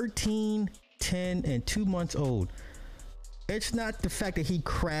 13, 10, and 2 months old. It's not the fact that he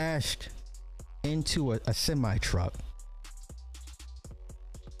crashed into a semi truck.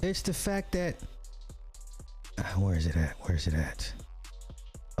 It's the fact that where is it at? Where is it at?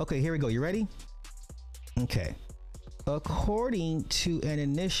 Okay, here we go. You ready? Okay. According to an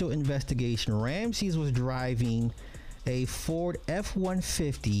initial investigation, Ramsess was driving a Ford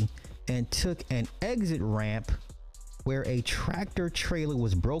F-150 and took an exit ramp where a tractor trailer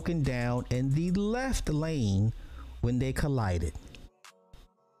was broken down in the left lane when they collided.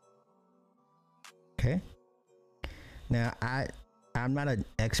 Okay. Now, I'm not an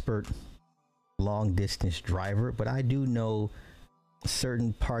expert long distance driver, but I do know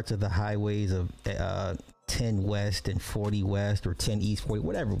certain parts of the highways of 10 West and 40 West or 10 East, 40,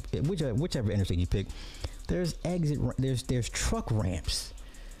 whatever, whichever interstate you pick. There's there's truck ramps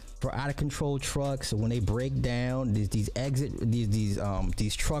for out of control trucks. So when they break down, there's these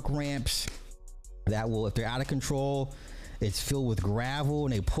truck ramps that will, if they're out of control, it's filled with gravel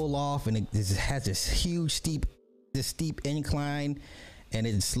and they pull off, and it has this huge steep incline, and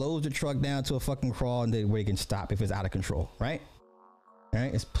it slows the truck down to a fucking crawl, and then where it can stop if it's out of control, right? All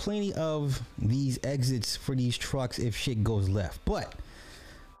right, there's plenty of these exits for these trucks if shit goes left. But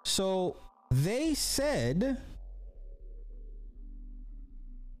so they said,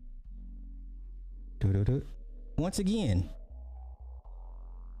 once again,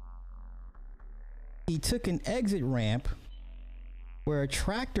 he took an exit ramp where a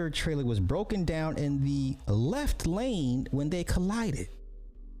tractor trailer was broken down in the left lane when they collided.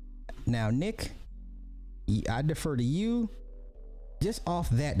 Now, Nick, I defer to you. Just off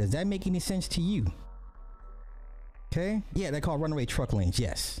that, does that make any sense to you? Okay. Yeah, they're called runaway truck lanes.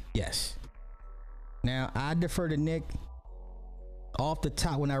 Yes. Yes. Now, I defer to Nick. Off the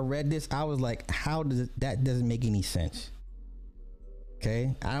top, when I read this, I was like, how does that doesn't make any sense?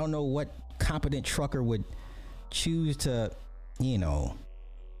 Okay. I don't know what competent trucker would choose to you know,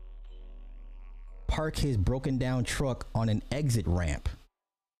 park his broken down truck on an exit ramp.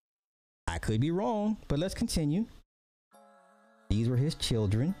 I could be wrong, but let's continue. These were his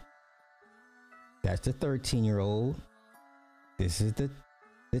children. That's the 13-year-old. This is the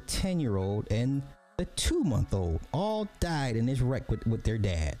 10-year-old and the 2-month-old. All died in this wreck with their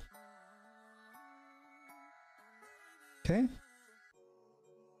dad. Okay.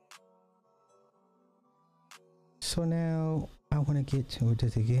 So now I want to get to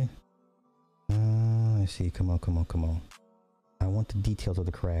this again. Let's see. Come on. I want the details of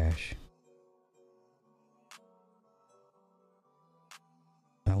the crash.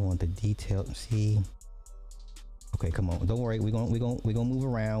 I want the details. See. Okay, come on. Don't worry. We're gonna move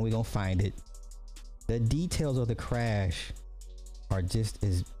around. We're gonna find it. The details of the crash are just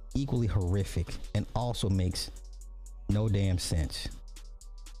as equally horrific and also makes no damn sense.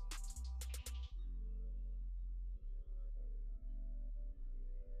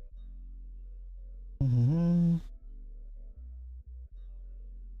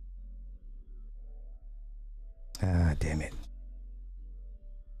 Ah, damn it.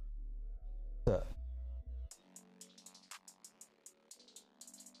 What's up?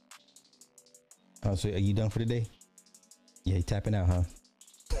 Oh, so are you done for the day? Yeah, you tapping out, huh?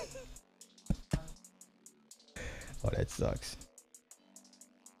 Oh, that sucks.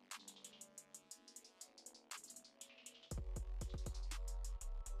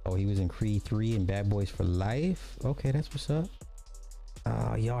 Oh, he was in Creed 3 and Bad Boys for Life? Okay, that's what's up.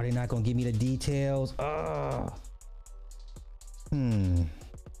 Oh, y'all, they're not gonna give me the details. Oh.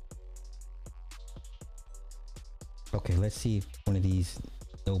 Okay, let's see if one of these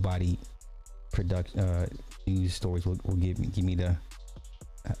nobody news stories will give me the.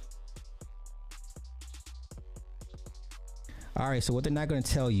 All right, so what they're not going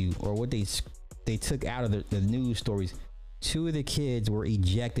to tell you, or what they took out of the news stories, 2 of the kids were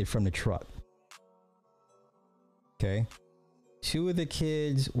ejected from the truck. Okay, 2 of the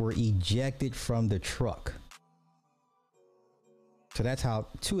kids were ejected from the truck. So that's how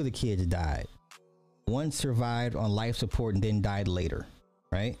 2 of the kids died. 1 survived on life support and then died later,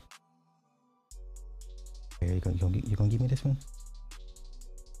 right? Okay, you gonna give me this one?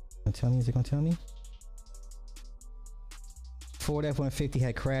 Gonna tell me? Is it gonna tell me? Ford F-150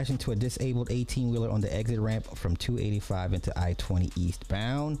 had crashed into a disabled 18-wheeler on the exit ramp from 285 into I-20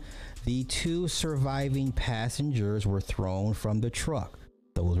 eastbound. The 2 surviving passengers were thrown from the truck.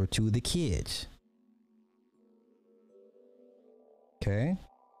 Those were 2 of the kids. Okay.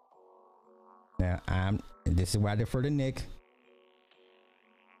 Now this is where I defer to Nick.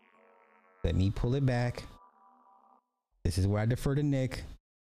 Let me pull it back. This is where I defer to Nick.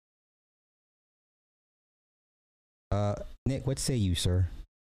 Nick, what say you, sir?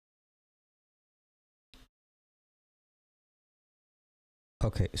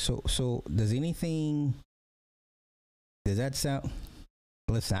 Okay, so does that sound?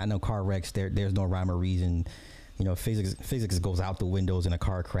 Listen, I know car wrecks, there's no rhyme or reason. You know, physics goes out the windows in a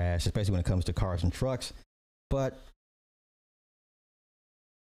car crash, especially when it comes to cars and trucks. But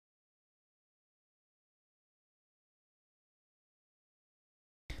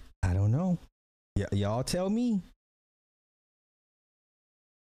I don't know. Y'all tell me.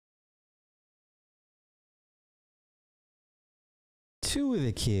 Two of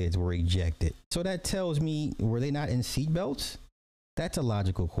the kids were ejected. So that tells me, were they not in seatbelts? That's a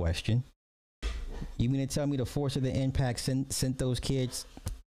logical question. You mean to tell me the force of the impact sent those kids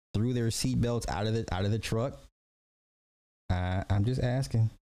through their seatbelts out of the truck? I'm just asking.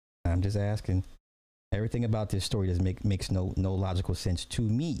 Everything about this story makes no logical sense to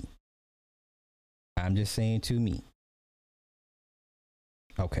me. I'm just saying, to me.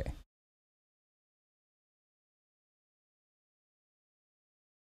 Okay.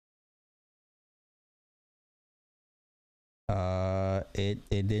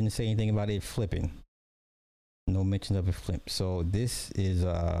 It didn't say anything about it flipping. No mention of it flip. So this is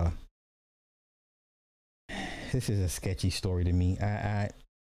a sketchy story to me. I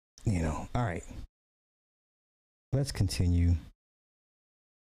all right. Let's continue.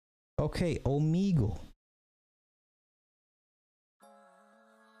 Okay, Omegle.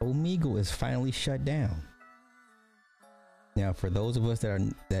 Omegle is finally shut down. Now, for those of us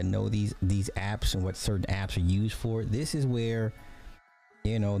that know these apps and what certain apps are used for, this is where, the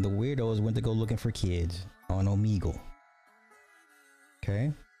weirdos went to go looking for kids on Omegle.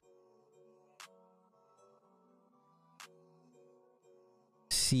 Okay.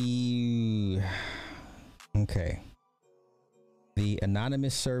 Okay. The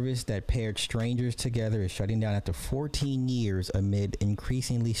anonymous service that paired strangers together is shutting down after 14 years amid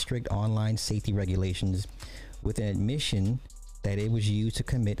increasingly strict online safety regulations, with an admission that it was used to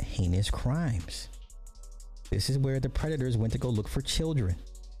commit heinous crimes. This is where the predators went to go look for children.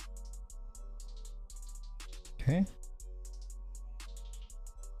 Okay.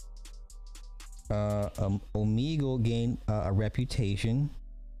 Omegle gained a reputation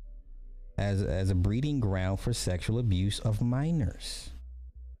as a breeding ground for sexual abuse of minors,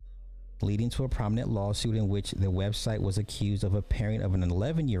 leading to a prominent lawsuit in which the website was accused of a pairing of an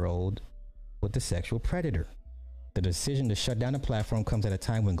 11-year-old with a sexual predator. The decision to shut down the platform comes at a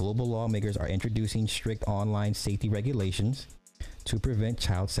time when global lawmakers are introducing strict online safety regulations to prevent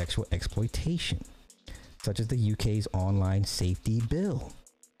child sexual exploitation, such as the UK's Online Safety Bill.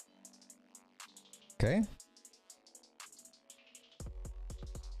 Okay.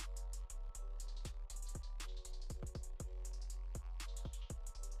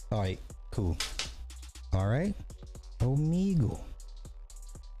 All right, cool. All right, Omegle.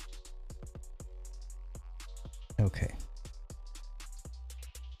 Okay.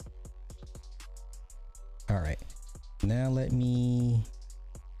 All right. Now let me.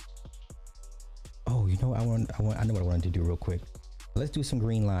 Oh, you know what I know what I wanted to do real quick. Let's do some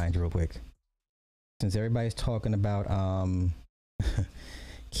green lines real quick. Since everybody's talking about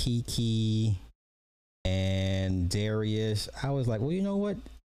Kiki and Darius, I was like, well, you know what?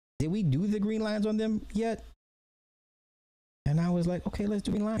 Did we do the green lines on them yet? And I was like, okay, let's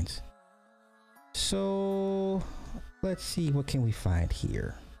do green lines. So let's see, what can we find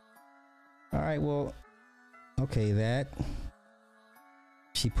here? All right, well, okay, that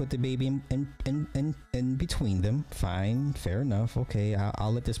she put the baby in between them. Fine, fair enough. Okay,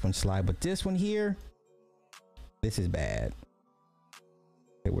 I'll let this one slide, but this one here, this is bad.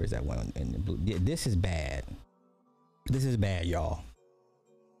 Okay, where's that one in the blue? Yeah, this is bad. This is bad, y'all.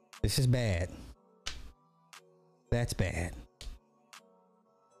 This is bad. That's bad.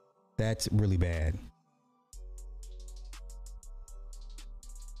 That's really bad.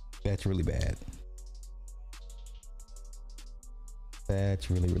 That's really bad. That's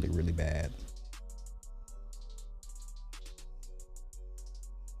really, really, really bad.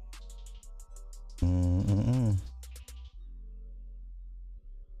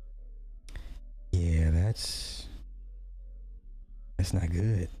 Yeah, that's not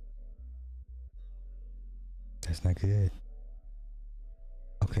good. That's not good.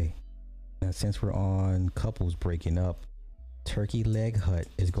 Okay. Now, since we're on couples breaking up, Turkey Leg Hut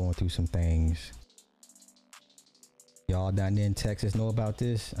is going through some things. Y'all down there in Texas know about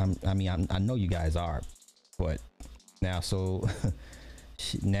this? I know you guys are, but now, so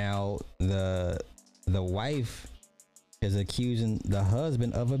now the wife is accusing the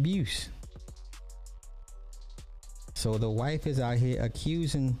husband of abuse. So the wife is out here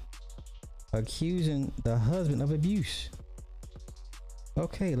accusing the husband of abuse.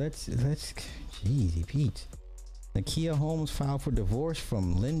 Okay, let's jeezy Pete. Nakia Holmes filed for divorce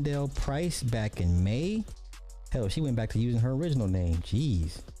from Lindell Price back in May. Hell, she went back to using her original name.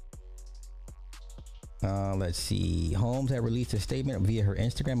 Jeez. Let's see. Holmes had released a statement via her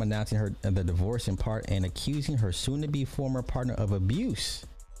Instagram announcing the divorce in part and accusing her soon-to-be former partner of abuse.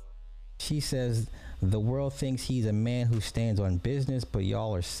 She says, "The world thinks he's a man who stands on business, but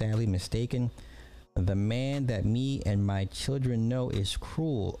y'all are sadly mistaken. The man that me and my children know is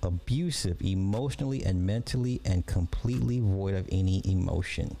cruel, abusive, emotionally and mentally, and completely void of any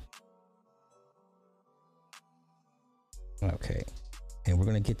emotion." Okay, and we're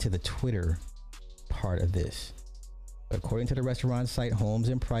going to get to the Twitter part of this. According to the restaurant site, Holmes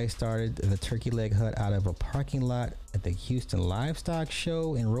and Price started the Turkey Leg Hut out of a parking lot at the Houston Livestock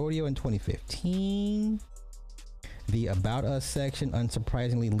Show and Rodeo in 2015. The About Us section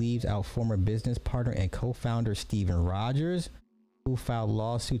unsurprisingly leaves out former business partner and co-founder Steven Rogers, who filed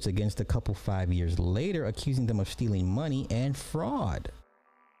lawsuits against the couple 5 years later, accusing them of stealing money and fraud.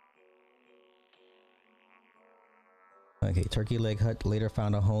 Okay, Turkey Leg Hut later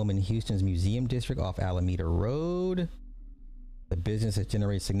found a home in Houston's Museum District off Alameda Road. The business has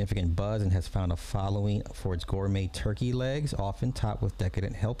generated significant buzz and has found a following for its gourmet turkey legs, often topped with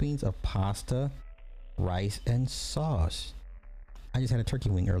decadent helpings of pasta, rice, and sauce. I just had a turkey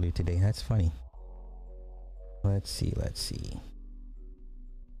wing earlier today. That's funny. Let's see.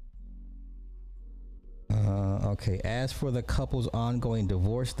 Okay, as for the couple's ongoing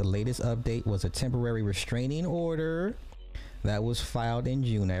divorce, the latest update was a temporary restraining order that was filed in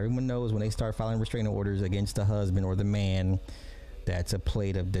June. Now, everyone knows when they start filing restraining orders against the husband or the man, that's a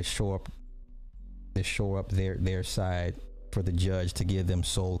play to shore up their side for the judge to give them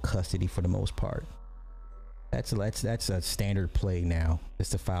sole custody for the most part. That's a standard play now, is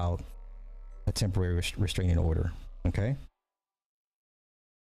to file a temporary restraining order. Okay.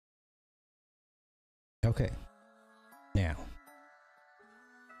 Now,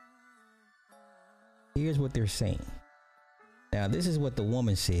 Here's what they're saying. Now, this is what the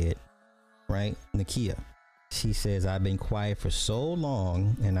woman said, right? Nakia. She says, I've been quiet for so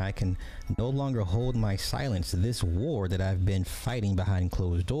long and I can no longer hold my silence. This war that I've been fighting behind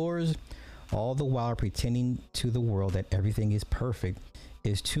closed doors, all the while pretending to the world that everything is perfect,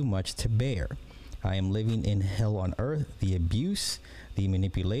 is too much to bear. I am living in hell on earth. The abuse, the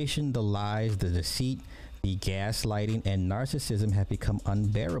manipulation, the lies, the deceit, the gaslighting, and narcissism have become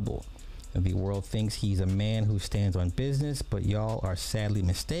unbearable. The world thinks he's a man who stands on business, but y'all are sadly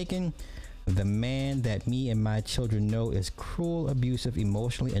mistaken. The man that me and my children know is cruel, abusive,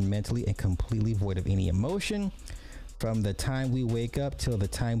 emotionally and mentally, and completely void of any emotion. From the time we wake up till the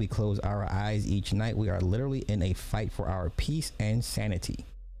time we close our eyes each night, we are literally in a fight for our peace and sanity.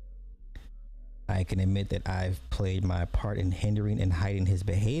 I can admit that I've played my part in hindering and hiding his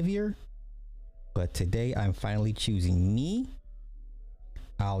behavior, but today I'm finally choosing me.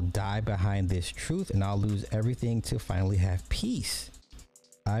 I'll die behind this truth and I'll lose everything to finally have peace.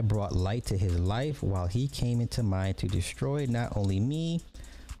 I brought light to his life while he came into mine to destroy not only me,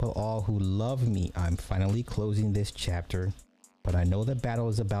 but all who love me. I'm finally closing this chapter, but I know the battle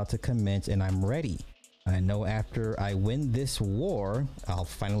is about to commence and I'm ready. I know after I win this war, I'll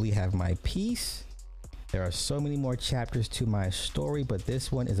finally have my peace. There are so many more chapters to my story, but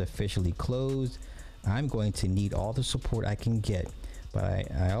this one is officially closed. I'm going to need all the support I can get,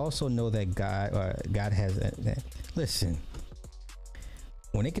 but I also know that God has listen.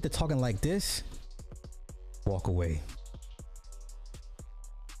 When they get to talking like this, walk away.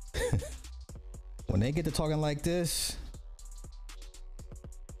 When they get to talking like this,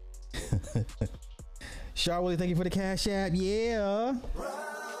 Charlie, thank you for the cash app. Yeah.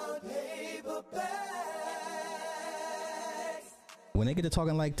 When they get to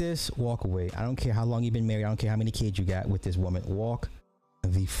talking like this, walk away. I don't care how long you've been married. I don't care how many kids you got with this woman. Walk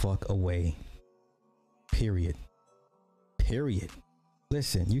the fuck away. Period. Period.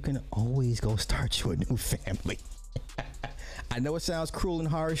 Listen, you can always go start you a new family. I know it sounds cruel and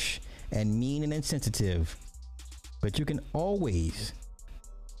harsh and mean and insensitive, but you can always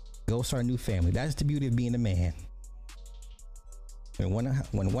go start a new family. That's the beauty of being a man.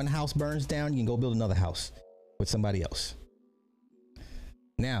 When one house burns down, you can go build another house with somebody else.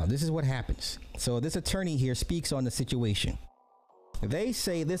 Now, this is what happens. So this attorney here speaks on the situation. They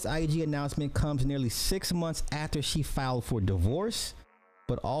say this IG announcement comes nearly 6 months after she filed for divorce,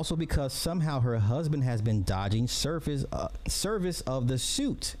 but also because somehow her husband has been dodging service of the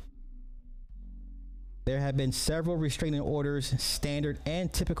suit. There have been several restraining orders, standard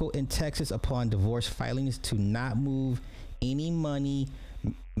and typical in Texas, upon divorce filings to not move any money,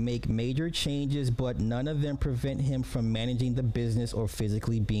 make major changes, but none of them prevent him from managing the business or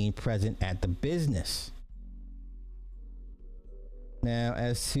physically being present at the business. Now,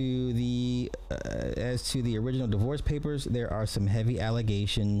 as to the original divorce papers, there are some heavy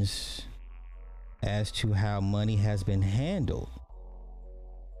allegations as to how money has been handled.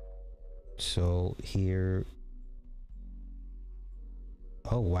 So here,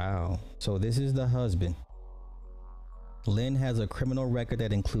 oh wow. So this is the husband. Lynn has a criminal record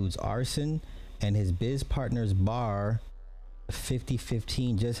that includes arson, and his biz partner's bar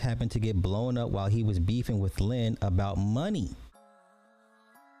 5015 just happened to get blown up while he was beefing with Lynn about money.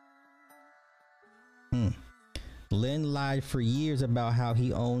 Lynn lied for years about how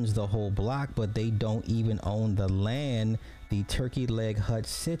he owns the whole block, but they don't even own the land the turkey leg hut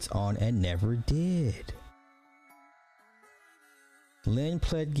sits on and never did. Lynn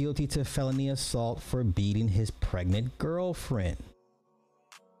pled guilty to felony assault for beating his pregnant girlfriend.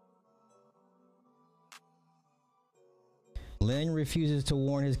 Lynn refuses to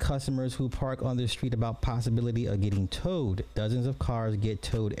warn his customers who park on the street about possibility of getting towed. Dozens of cars get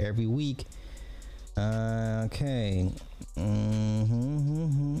towed every week. Okay.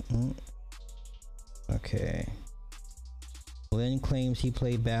 Okay. Lynn claims he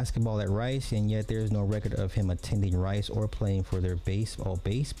played basketball at Rice, and yet there's no record of him attending Rice or playing for their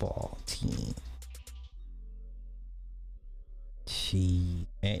baseball team. Gee,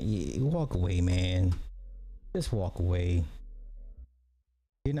 man, walk away, man. Just walk away.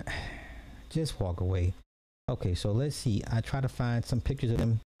 You're not. Just walk away. Okay, so let's see. I try to find some pictures of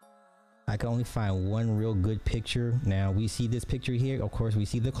him. I can only find one real good picture. Now we see this picture here. Of course, we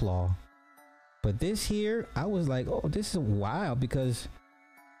see the claw. But this here, I was like, oh, this is wild because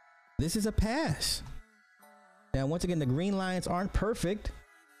this is a pass. Now, once again, the green lines aren't perfect.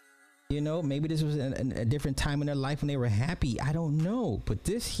 You know, maybe this was a different time in their life when they were happy. I don't know. But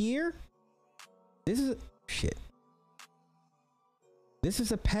this here, this is shit. This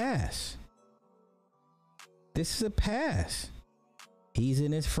is a pass. This is a pass. He's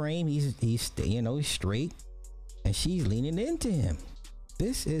in his frame. He's he's straight, and she's leaning into him.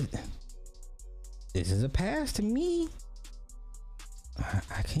 This is a pass to me.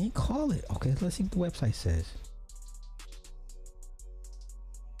 I can't call it. Okay, let's see what the website says.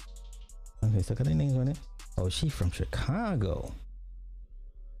 Okay, so got their names on it. Oh, she's from Chicago.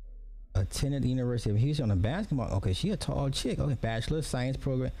 Attended the University of Houston on a basketball. Okay, she a tall chick. Okay, Bachelor of Science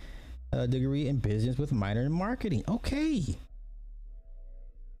program, degree in business with minor in marketing. Okay.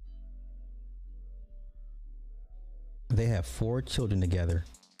 They have 4 children together.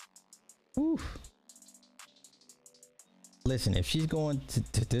 Oof. Listen, if she's going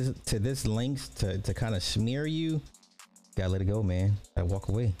to this lengths to kind of smear you, gotta let it go, man. Gotta walk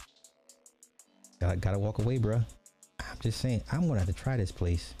away. Gotta walk away, bruh. I'm just saying, I'm gonna have to try this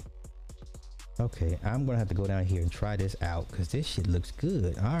place. Okay, I'm gonna have to go down here and try this out because this shit looks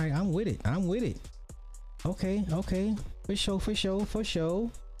good. All right, I'm with it. I'm with it. Okay, for sure.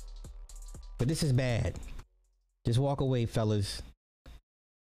 But this is bad. Just walk away, fellas.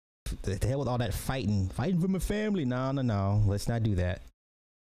 The hell with all that fighting for my family. No. Let's not do that.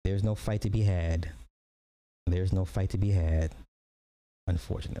 There's no fight to be had.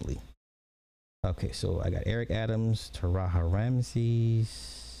 Unfortunately. Okay, so I got Eric Adams, Taraja Ramsess,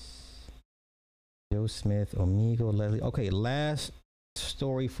 Joe Smith, Omegle, Leslie. Okay, last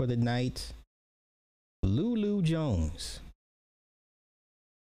story for the night. Lulu Jones.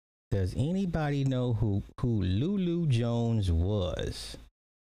 Does anybody know who Lulu Jones was?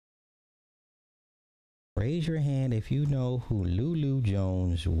 Raise your hand if you know who Lulu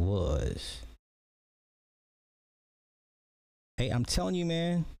Jones was. Hey, I'm telling you,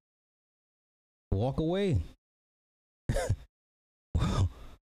 man. Walk away.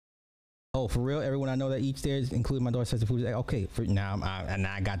 Oh, for real? Everyone I know that eats there, including my daughter, says the food is okay. For now,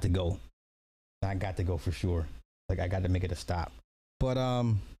 I got to go. I got to go for sure. Like I got to make it a stop. But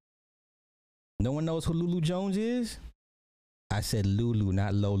no one knows who Lulu Jones is. I said Lulu,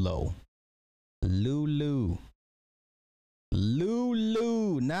 not Lolo. Lulu,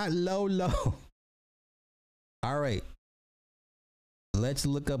 not Lolo. All right. Let's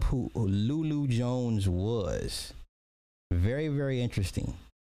look up who Lulu Jones was. Very, very interesting.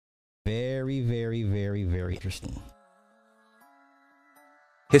 Very interesting.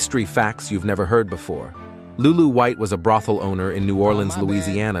 History facts you've never heard before. Lulu White was a brothel owner in New Orleans,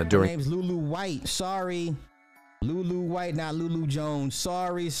 Louisiana during... Her name's Lulu White. Sorry. Lulu White, not Lulu Jones.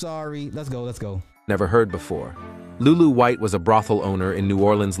 Sorry. Let's go. Never heard before. Lulu White was a brothel owner in New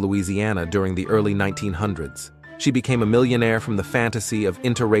Orleans, Louisiana during the early 1900s. She became a millionaire from the fantasy of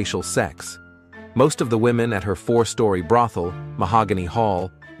interracial sex. Most of the women at her 4-story brothel, Mahogany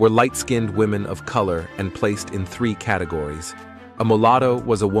Hall, were light-skinned women of color and placed in 3 categories. A mulatto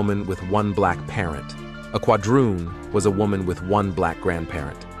was a woman with 1 black parent. A quadroon was a woman with 1 black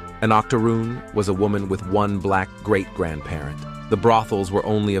grandparent. An octoroon was a woman with 1 black great-grandparent. The brothels were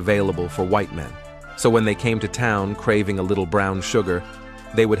only available for white men. So when they came to town craving a little brown sugar,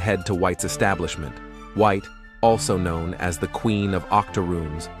 they would head to White's establishment. White, also known as the Queen of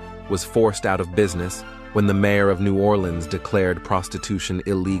Octoroons, was forced out of business when the mayor of New Orleans declared prostitution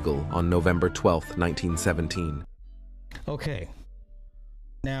illegal on November 12, 1917. Okay.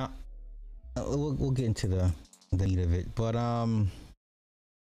 Now, we'll get into the meat of it, but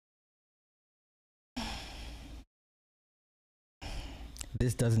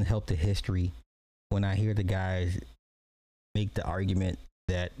this doesn't help the history when I hear the guys make the argument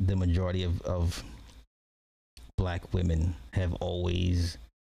that the majority of black women have always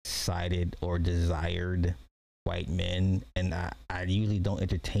sided or desired white men, and I usually don't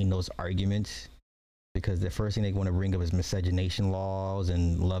entertain those arguments because the first thing they want to bring up is miscegenation laws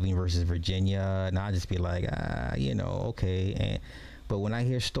and Loving versus Virginia, and I'll just be like, okay. But when I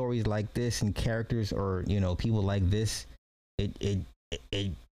hear stories like this and characters or people like this, it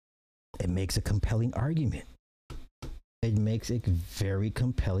makes a compelling argument. It makes a very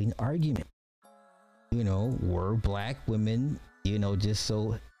compelling argument. Were black women, just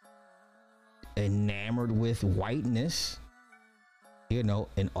so enamored with whiteness,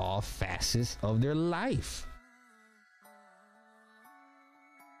 in all facets of their life?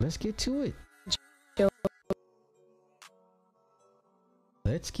 Let's get to it.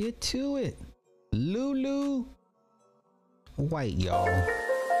 Lulu White, y'all.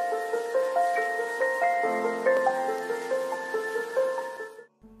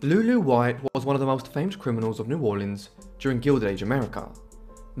 Lulu White was one of the most famous criminals of New Orleans during Gilded Age America.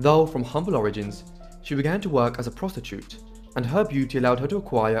 Though from humble origins, she began to work as a prostitute, and her beauty allowed her to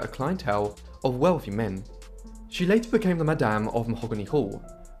acquire a clientele of wealthy men. She later became the Madame of Mahogany Hall,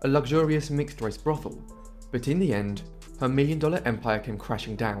 a luxurious mixed-race brothel, but in the end, her million-dollar empire came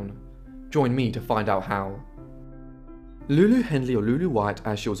crashing down. Join me to find out how. Lulu Henley, or Lulu White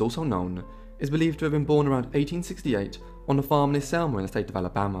as she was also known, is believed to have been born around 1868 on a farm near Selma in the state of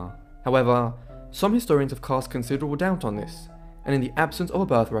Alabama. However, some historians have cast considerable doubt on this, and in the absence of a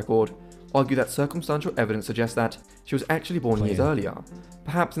birth record, argue that circumstantial evidence suggests that she was actually born years earlier,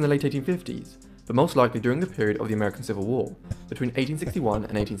 perhaps in the late 1850s, but most likely during the period of the American Civil War, between 1861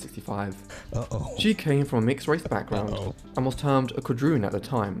 and 1865. She came from a mixed-race background and was termed a quadroon at the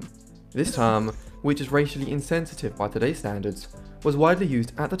time. This term, which is racially insensitive by today's standards, was widely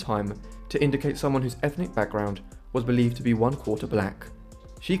used at the time to indicate someone whose ethnic background was believed to be 1/4 black.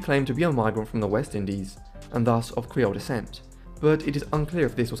 She claimed to be a migrant from the West Indies, and thus of Creole descent, but it is unclear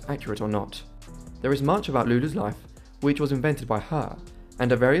if this was accurate or not. There is much about Lulu's life which was invented by her,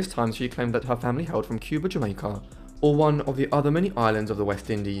 and at various times she claimed that her family hailed from Cuba, Jamaica, or one of the other many islands of the West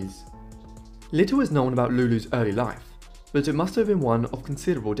Indies. Little is known about Lulu's early life, but it must have been one of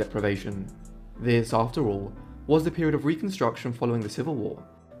considerable deprivation. This, after all, was the period of Reconstruction following the Civil War,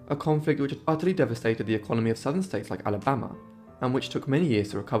 a conflict which had utterly devastated the economy of southern states like Alabama, and which took many years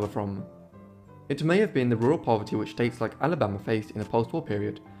to recover from. It may have been the rural poverty which states like Alabama faced in the post-war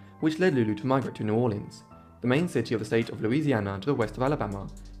period which led Lulu to migrate to New Orleans, the main city of the state of Louisiana to the west of Alabama,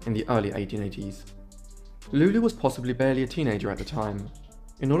 in the early 1880s. Lulu was possibly barely a teenager at the time.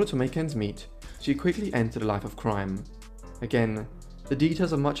 In order to make ends meet, she quickly entered a life of crime. Again, the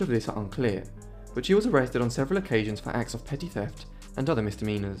details of much of this are unclear, but she was arrested on several occasions for acts of petty theft and other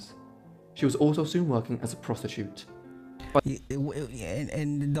misdemeanors. She was also soon working as a prostitute.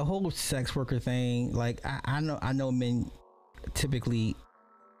 And the whole sex worker thing, like I know men typically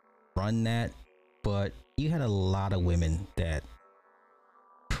run that, but you had a lot of women that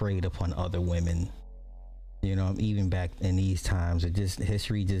preyed upon other women. You know, even back in these times,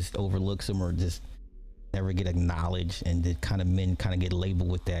 history just overlooks them or just never get acknowledged, and men get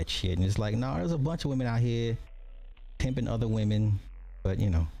labeled with that shit. And it's like, no, there's a bunch of women out here pimping other women, but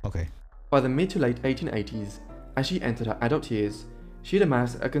okay. By the mid to late 1880s, as she entered her adult years, she had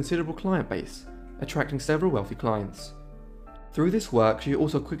amassed a considerable client base, attracting several wealthy clients. Through this work, she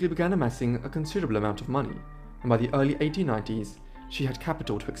also quickly began amassing a considerable amount of money, and by the early 1890s, she had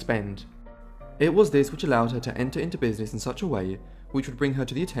capital to expend. It was this which allowed her to enter into business in such a way which would bring her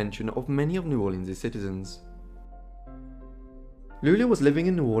to the attention of many of New Orleans' citizens. Lulu was living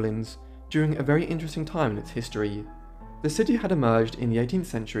in New Orleans during a very interesting time in its history. The city had emerged in the 18th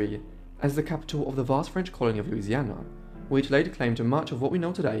century as the capital of the vast French colony of Louisiana, which laid claim to much of what we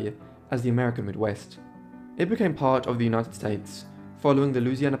know today as the American Midwest. It became part of the United States following the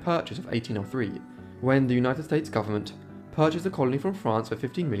Louisiana Purchase of 1803, when the United States government purchased the colony from France for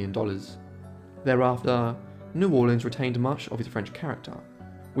 $15 million. Thereafter, New Orleans retained much of its French character,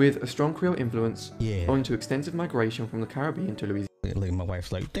 with a strong Creole influence owing to extensive migration from the Caribbean to Louisiana. Look, my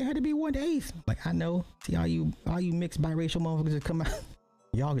wife's like, there had to be 1/8. Like, I know. See all you mixed biracial motherfuckers that come out.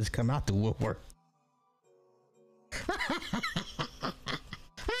 Y'all just come out the woodwork.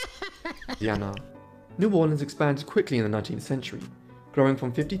 New Orleans expanded quickly in the 19th century, growing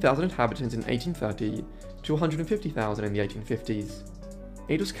from 50,000 inhabitants in 1830 to 150,000 in the 1850s.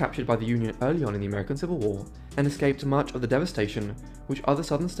 It was captured by the Union early on in the American Civil War and escaped much of the devastation which other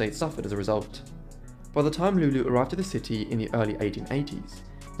southern states suffered as a result. By the time Lulu arrived to the city in the early 1880s,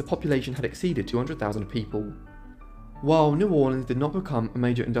 the population had exceeded 200,000 people. While New Orleans did not become a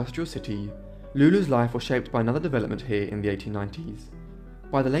major industrial city, Lulu's life was shaped by another development here in the 1890s.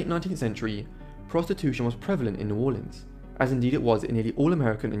 By the late 19th century, prostitution was prevalent in New Orleans, as indeed it was in nearly all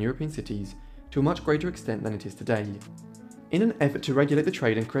American and European cities to a much greater extent than it is today. In an effort to regulate the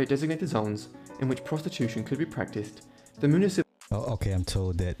trade and create designated zones in which prostitution could be practiced, the municipal... Oh, okay, I'm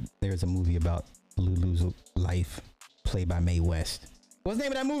told that there's a movie about Lulu's life, played by Mae West. What's the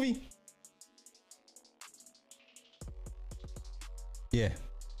name of that movie? Yeah.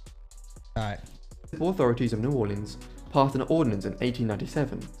 Alright. The authorities of New Orleans passed an ordinance in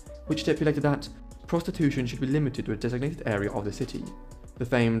 1897, which stipulated that prostitution should be limited to a designated area of the city, the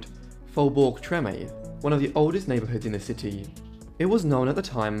famed Faubourg Treme, one of the oldest neighborhoods in the city. It was known at the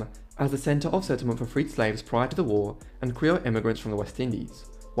time as the center of settlement for freed slaves prior to the war and Creole immigrants from the West Indies,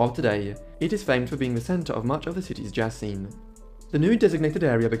 while today it is famed for being the center of much of the city's jazz scene. The new designated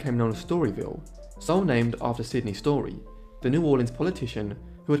area became known as Storyville, so named after Sidney Story, the New Orleans politician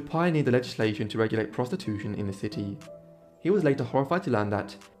who had pioneered the legislation to regulate prostitution in the city. He was later horrified to learn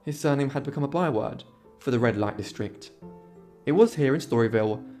that his surname had become a byword for the red light district. It was here in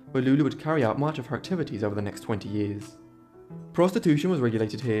Storyville where Lulu would carry out much of her activities over the next 20 years. Prostitution was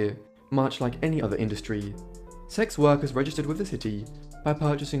regulated here, much like any other industry. Sex workers registered with the city by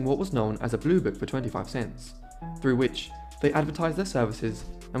purchasing what was known as a blue book for 25 cents, through which they advertised their services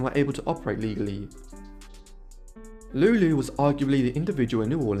and were able to operate legally. Lulu was arguably the individual in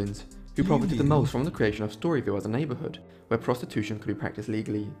New Orleans who profited the most from the creation of Storyville as a neighborhood where prostitution could be practiced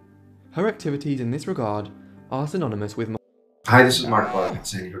legally. Her activities in this regard are synonymous with... Hi, this is Mark Clark in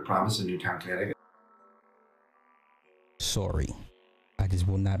San Diego Province in Newtown, Connecticut. Sorry, I just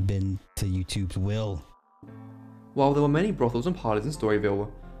will not bend to YouTube's will. While there were many brothels and parlors in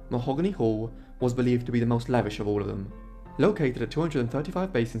Storyville, Mahogany Hall was believed to be the most lavish of all of them. Located at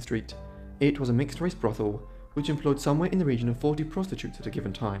 235 Basin Street, it was a mixed-race brothel which employed somewhere in the region of 40 prostitutes at a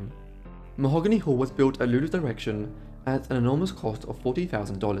given time. Mahogany Hall was built at Lulu's direction at an enormous cost of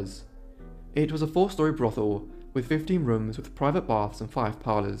 $40,000. It was a 4-story brothel with 15 rooms with private baths and 5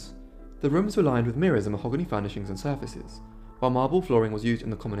 parlors. The rooms were lined with mirrors and mahogany furnishings and surfaces, while marble flooring was used in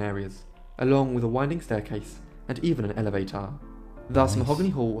the common areas, along with a winding staircase and even an elevator. Thus, Mahogany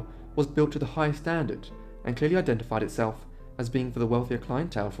Hall was built to the highest standard and clearly identified itself as being for the wealthier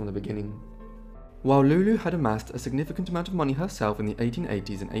clientele from the beginning. While Lulu had amassed a significant amount of money herself in the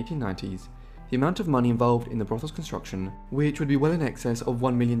 1880s and 1890s, the amount of money involved in the brothel's construction, which would be well in excess of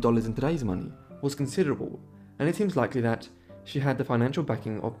 $1 million in today's money, was considerable, and it seems likely that she had the financial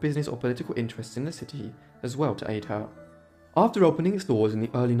backing of business or political interests in the city as well to aid her. After opening its doors in the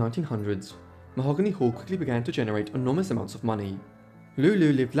early 1900s, Mahogany Hall quickly began to generate enormous amounts of money.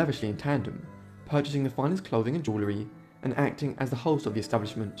 Lulu lived lavishly in tandem, purchasing the finest clothing and jewellery, and acting as the host of the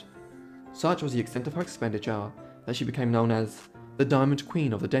establishment. Such was the extent of her expenditure that she became known as the Diamond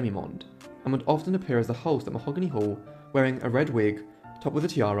Queen of the Demimonde, and would often appear as the host at Mahogany Hall wearing a red wig, topped with a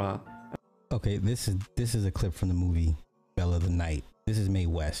tiara. Okay, this is a clip from the movie Belle of the Night. This is Mae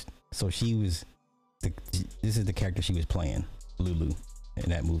West. So this is the character she was playing, Lulu, in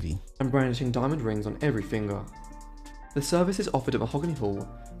that movie. And brandishing diamond rings on every finger. The services offered at Mahogany Hall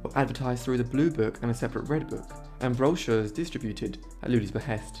were advertised through the Blue Book and a separate Red Book, and brochures distributed at Lulu's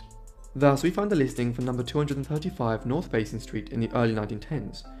behest. Thus, we find a listing for number 235 North Basin Street in the early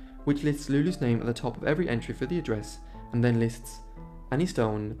 1910s, which lists Lulu's name at the top of every entry for the address, and then lists Annie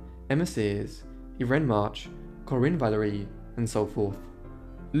Stone, Emma Sears, Irene March, Corinne Valerie, and so forth.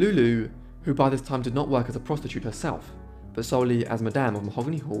 Lulu, who by this time did not work as a prostitute herself, but solely as Madame of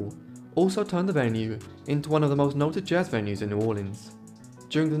Mahogany Hall, also turned the venue into one of the most noted jazz venues in New Orleans.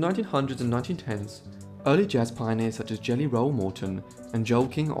 During the 1900s and 1910s, early jazz pioneers such as Jelly Roll Morton and Joel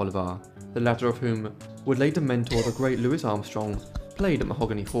King Oliver, the latter of whom would later mentor the great Louis Armstrong, played at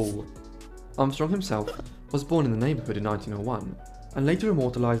Mahogany Hall. Armstrong himself was born in the neighbourhood in 1901, and later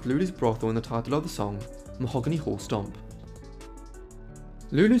immortalised Lulu's brothel in the title of the song, Mahogany Hall Stomp.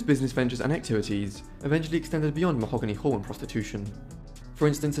 Lulu's business ventures and activities eventually extended beyond Mahogany Hall and prostitution. For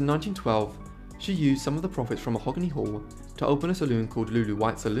instance, in 1912, she used some of the profits from Mahogany Hall to open a saloon called Lulu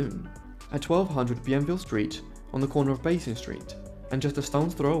White Saloon at 1200 Bienville Street on the corner of Basin Street, and just a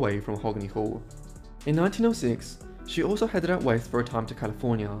stone's throw away from Mahogany Hall. In 1906, she also headed out west for a time to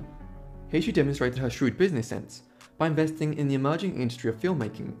California. Here she demonstrated her shrewd business sense by investing in the emerging industry of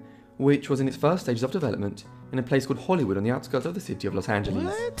filmmaking, which was in its first stages of development in a place called Hollywood on the outskirts of the city of Los Angeles.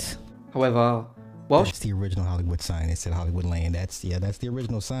 What? However, while that's the original Hollywood sign. It said Hollywood Land. That's the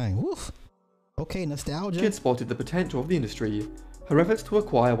original sign. Woof. Okay, nostalgia. She had spotted the potential of the industry. Her efforts to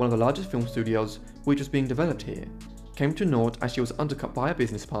acquire one of the largest film studios, which was being developed here, came to naught as she was undercut by a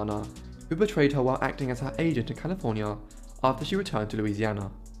business partner, who betrayed her while acting as her agent in California after she returned to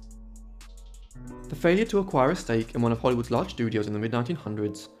Louisiana. The failure to acquire a stake in one of Hollywood's large studios in the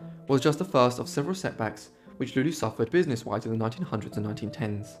mid-1900s was just the first of several setbacks which Lulu suffered business-wise in the 1900s and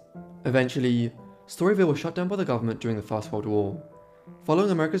 1910s. Eventually, Storyville was shut down by the government during the First World War.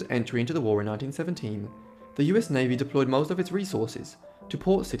 Following America's entry into the war in 1917, the US Navy deployed most of its resources to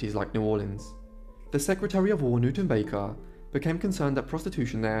port cities like New Orleans. The Secretary of War Newton Baker became concerned that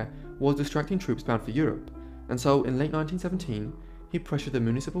prostitution there was distracting troops bound for Europe, and so in late 1917, he pressured the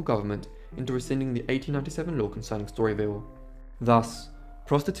municipal government into rescinding the 1897 law concerning Storyville. Thus,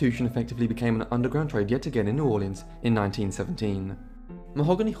 prostitution effectively became an underground trade yet again in New Orleans in 1917.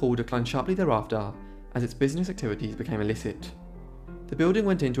 Mahogany Hall declined sharply thereafter as its business activities became illicit. The building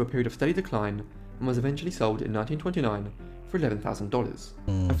went into a period of steady decline and was eventually sold in 1929 for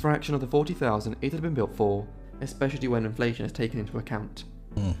 $11,000, a fraction of the $40,000 it had been built for, especially when inflation is taken into account.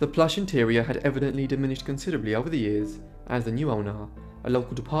 The plush interior had evidently diminished considerably over the years as the new owner, a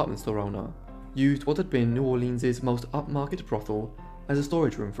local department store owner, used what had been New Orleans' most upmarket brothel as a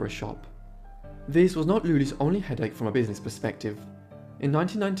storage room for a shop. This was not Lulu's only headache from a business perspective. In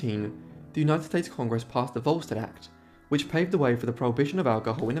 1919, the United States Congress passed the Volstead Act, which paved the way for the prohibition of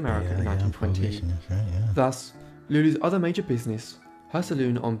alcohol in America in 1920. Thus, Lulu's other major business, her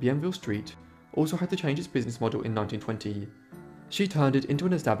saloon on Bienville Street, also had to change its business model in 1920. She turned it into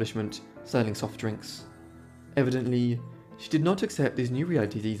an establishment selling soft drinks. Evidently, she did not accept these new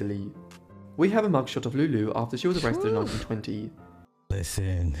realities easily. We have a mugshot of Lulu after she was arrested in 1920.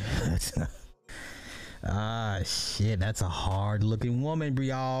 Listen. Shit, that's a hard looking woman,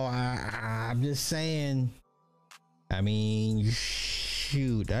 y'all. I'm just saying. I mean,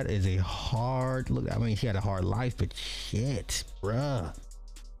 shoot, that is a hard look. I mean, she had a hard life, but shit, bruh.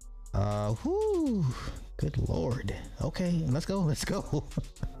 Whoo, good lord. Okay, let's go.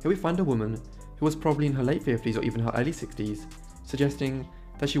 Here we find a woman who was probably in her late 50s or even her early 60s, suggesting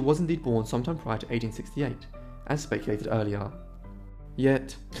that she was indeed born sometime prior to 1868, as speculated earlier.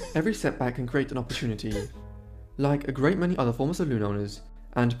 Yet, every setback can create an opportunity. Like a great many other former saloon owners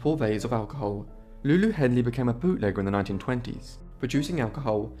and purveyors of alcohol, Lulu Henley became a bootlegger in the 1920s, producing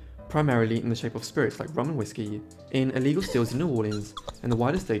alcohol primarily in the shape of spirits like rum and whiskey in illegal stills in New Orleans and the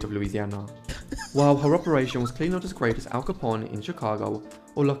wider state of Louisiana. While her operation was clearly not as great as Al Capone in Chicago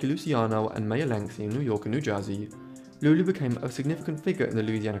or Lucky Luciano and Mayor Langsy in New York and New Jersey, Lulu became a significant figure in the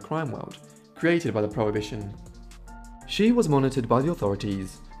Louisiana crime world, created by the Prohibition. She was monitored by the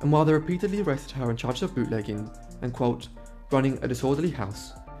authorities, and while they repeatedly arrested her and charged of bootlegging and, quote, running a disorderly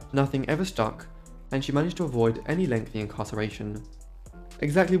house, nothing ever stuck, and she managed to avoid any lengthy incarceration.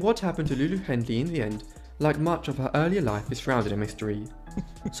 Exactly what happened to Lulu Henley in the end, like much of her earlier life, is shrouded in mystery.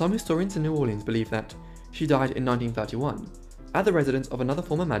 Some historians in New Orleans believe that she died in 1931, at the residence of another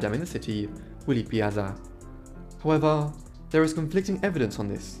former madam in the city, Willie Piazza. However, there is conflicting evidence on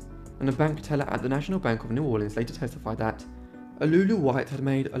this, and a bank teller at the National Bank of New Orleans later testified that a Lulu White had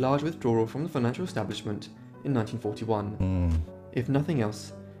made a large withdrawal from the financial establishment in 1941. If nothing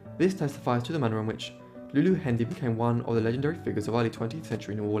else, this testifies to the manner in which Lulu Henley became one of the legendary figures of early 20th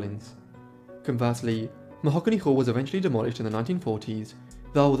century New Orleans. Conversely, Mahogany Hall was eventually demolished in the 1940s,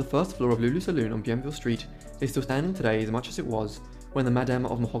 though the first floor of Lulu Saloon on Bienville Street is still standing today as much as it was when the Madame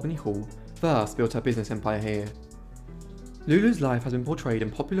of Mahogany Hall first built her business empire here. Lulu's life has been portrayed in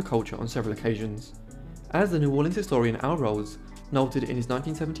popular culture on several occasions. As the New Orleans historian Al Rose noted in his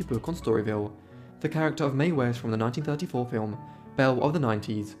 1970 book on Storyville, the character of Mae West from the 1934 film Belle of the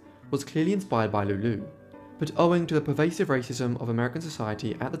 90s was clearly inspired by Lulu, but owing to the pervasive racism of American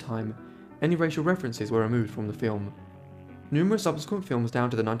society at the time, any racial references were removed from the film. Numerous subsequent films down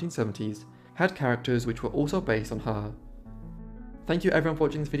to the 1970s had characters which were also based on her. Thank you everyone for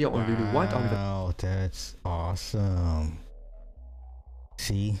watching this video on Lulu White. Wow, that's awesome.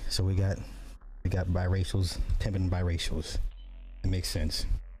 See, so we got biracials, pimping biracials. It makes sense.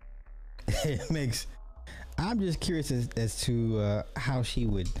 It makes. I'm just curious as to how she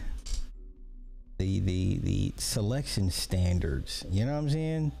would the selection standards. You know what I'm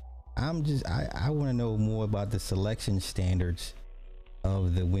saying? I want to know more about the selection standards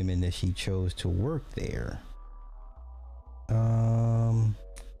of the women that she chose to work there.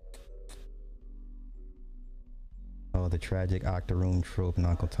 Oh, the tragic octoroon trope in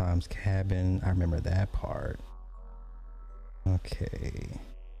Uncle Tom's Cabin. I remember that part. Okay.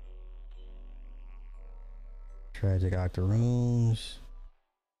 Tragic octoroons.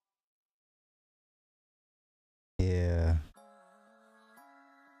 Yeah.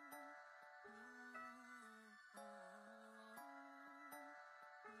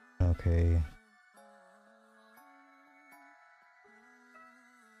 Okay.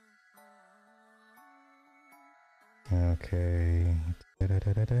 Okay.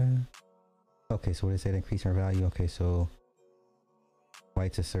 Okay, so what is that? Increase her value? Okay, so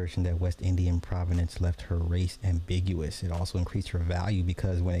White's assertion that West Indian provenance left her race ambiguous. It also increased her value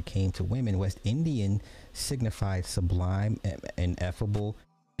because when it came to women, West Indian signified sublime and ineffable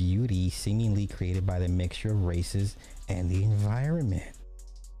beauty seemingly created by the mixture of races and the environment.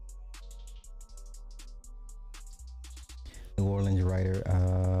 New Orleans writer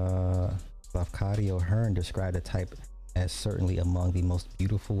Lafcadio Hearn described the type as certainly among the most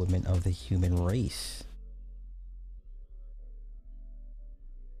beautiful women of the human race.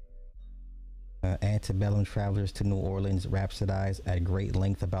 Antebellum travelers to New Orleans rhapsodize at great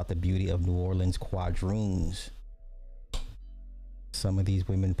length about the beauty of New Orleans quadroons. Some of these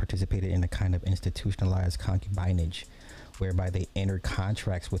women participated in a kind of institutionalized concubinage whereby they entered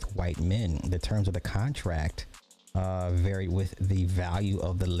contracts with white men. The terms of the contract varied with the value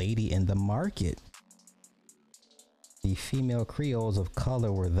of the lady in the market. The female Creoles of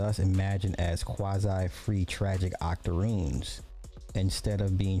color were thus imagined as quasi-free tragic octoroons. Instead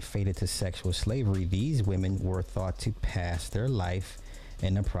of being fated to sexual slavery, these women were thought to pass their life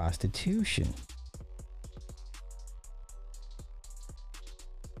in a prostitution.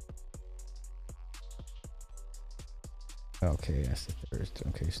 Okay, that's the third.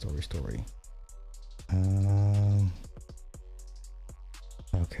 Okay, story.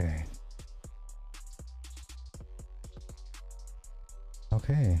 Okay.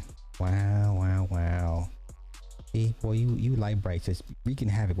 Okay. Wow, wow, wow. See, boy, you light bright, just wreaking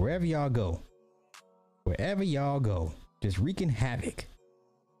havoc wherever y'all go. Wherever y'all go, just wreaking havoc.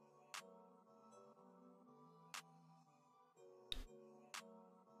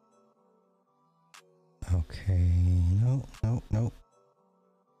 Okay. No, no, no.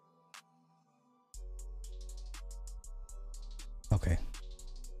 Okay.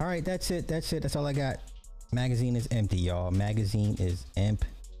 All right, that's it. That's it. That's all I got. Magazine is empty, y'all. Magazine is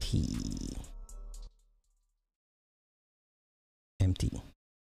empty. Empty.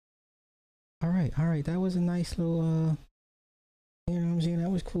 All right, all right. That was a nice little you know what I'm saying? That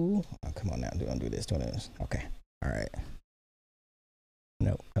was cool. Oh, come on now. Don't do this. Don't do this. Okay. All right.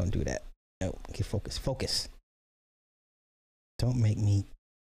 No, don't do that. No. Okay, focus. Focus. Don't make me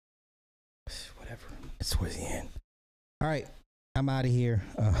whatever. It's towards the end. All right. I'm out of here.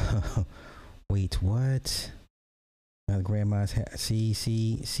 Wait, what? Grandma's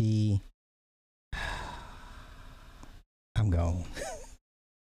see. I'm gone.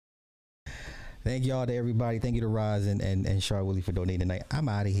 Thank y'all to everybody. Thank you to Roz and Char Willie for donating tonight. I'm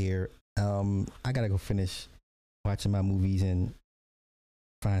out of here. I gotta go finish watching my movies and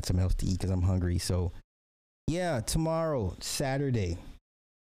find something else to eat because I'm hungry. So yeah, tomorrow, Saturday.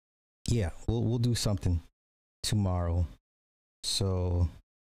 Yeah, we'll do something tomorrow. So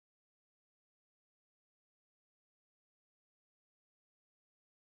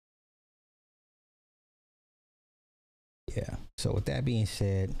yeah. So with that being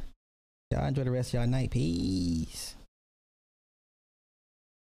said, y'all enjoy the rest of y'all night. Peace.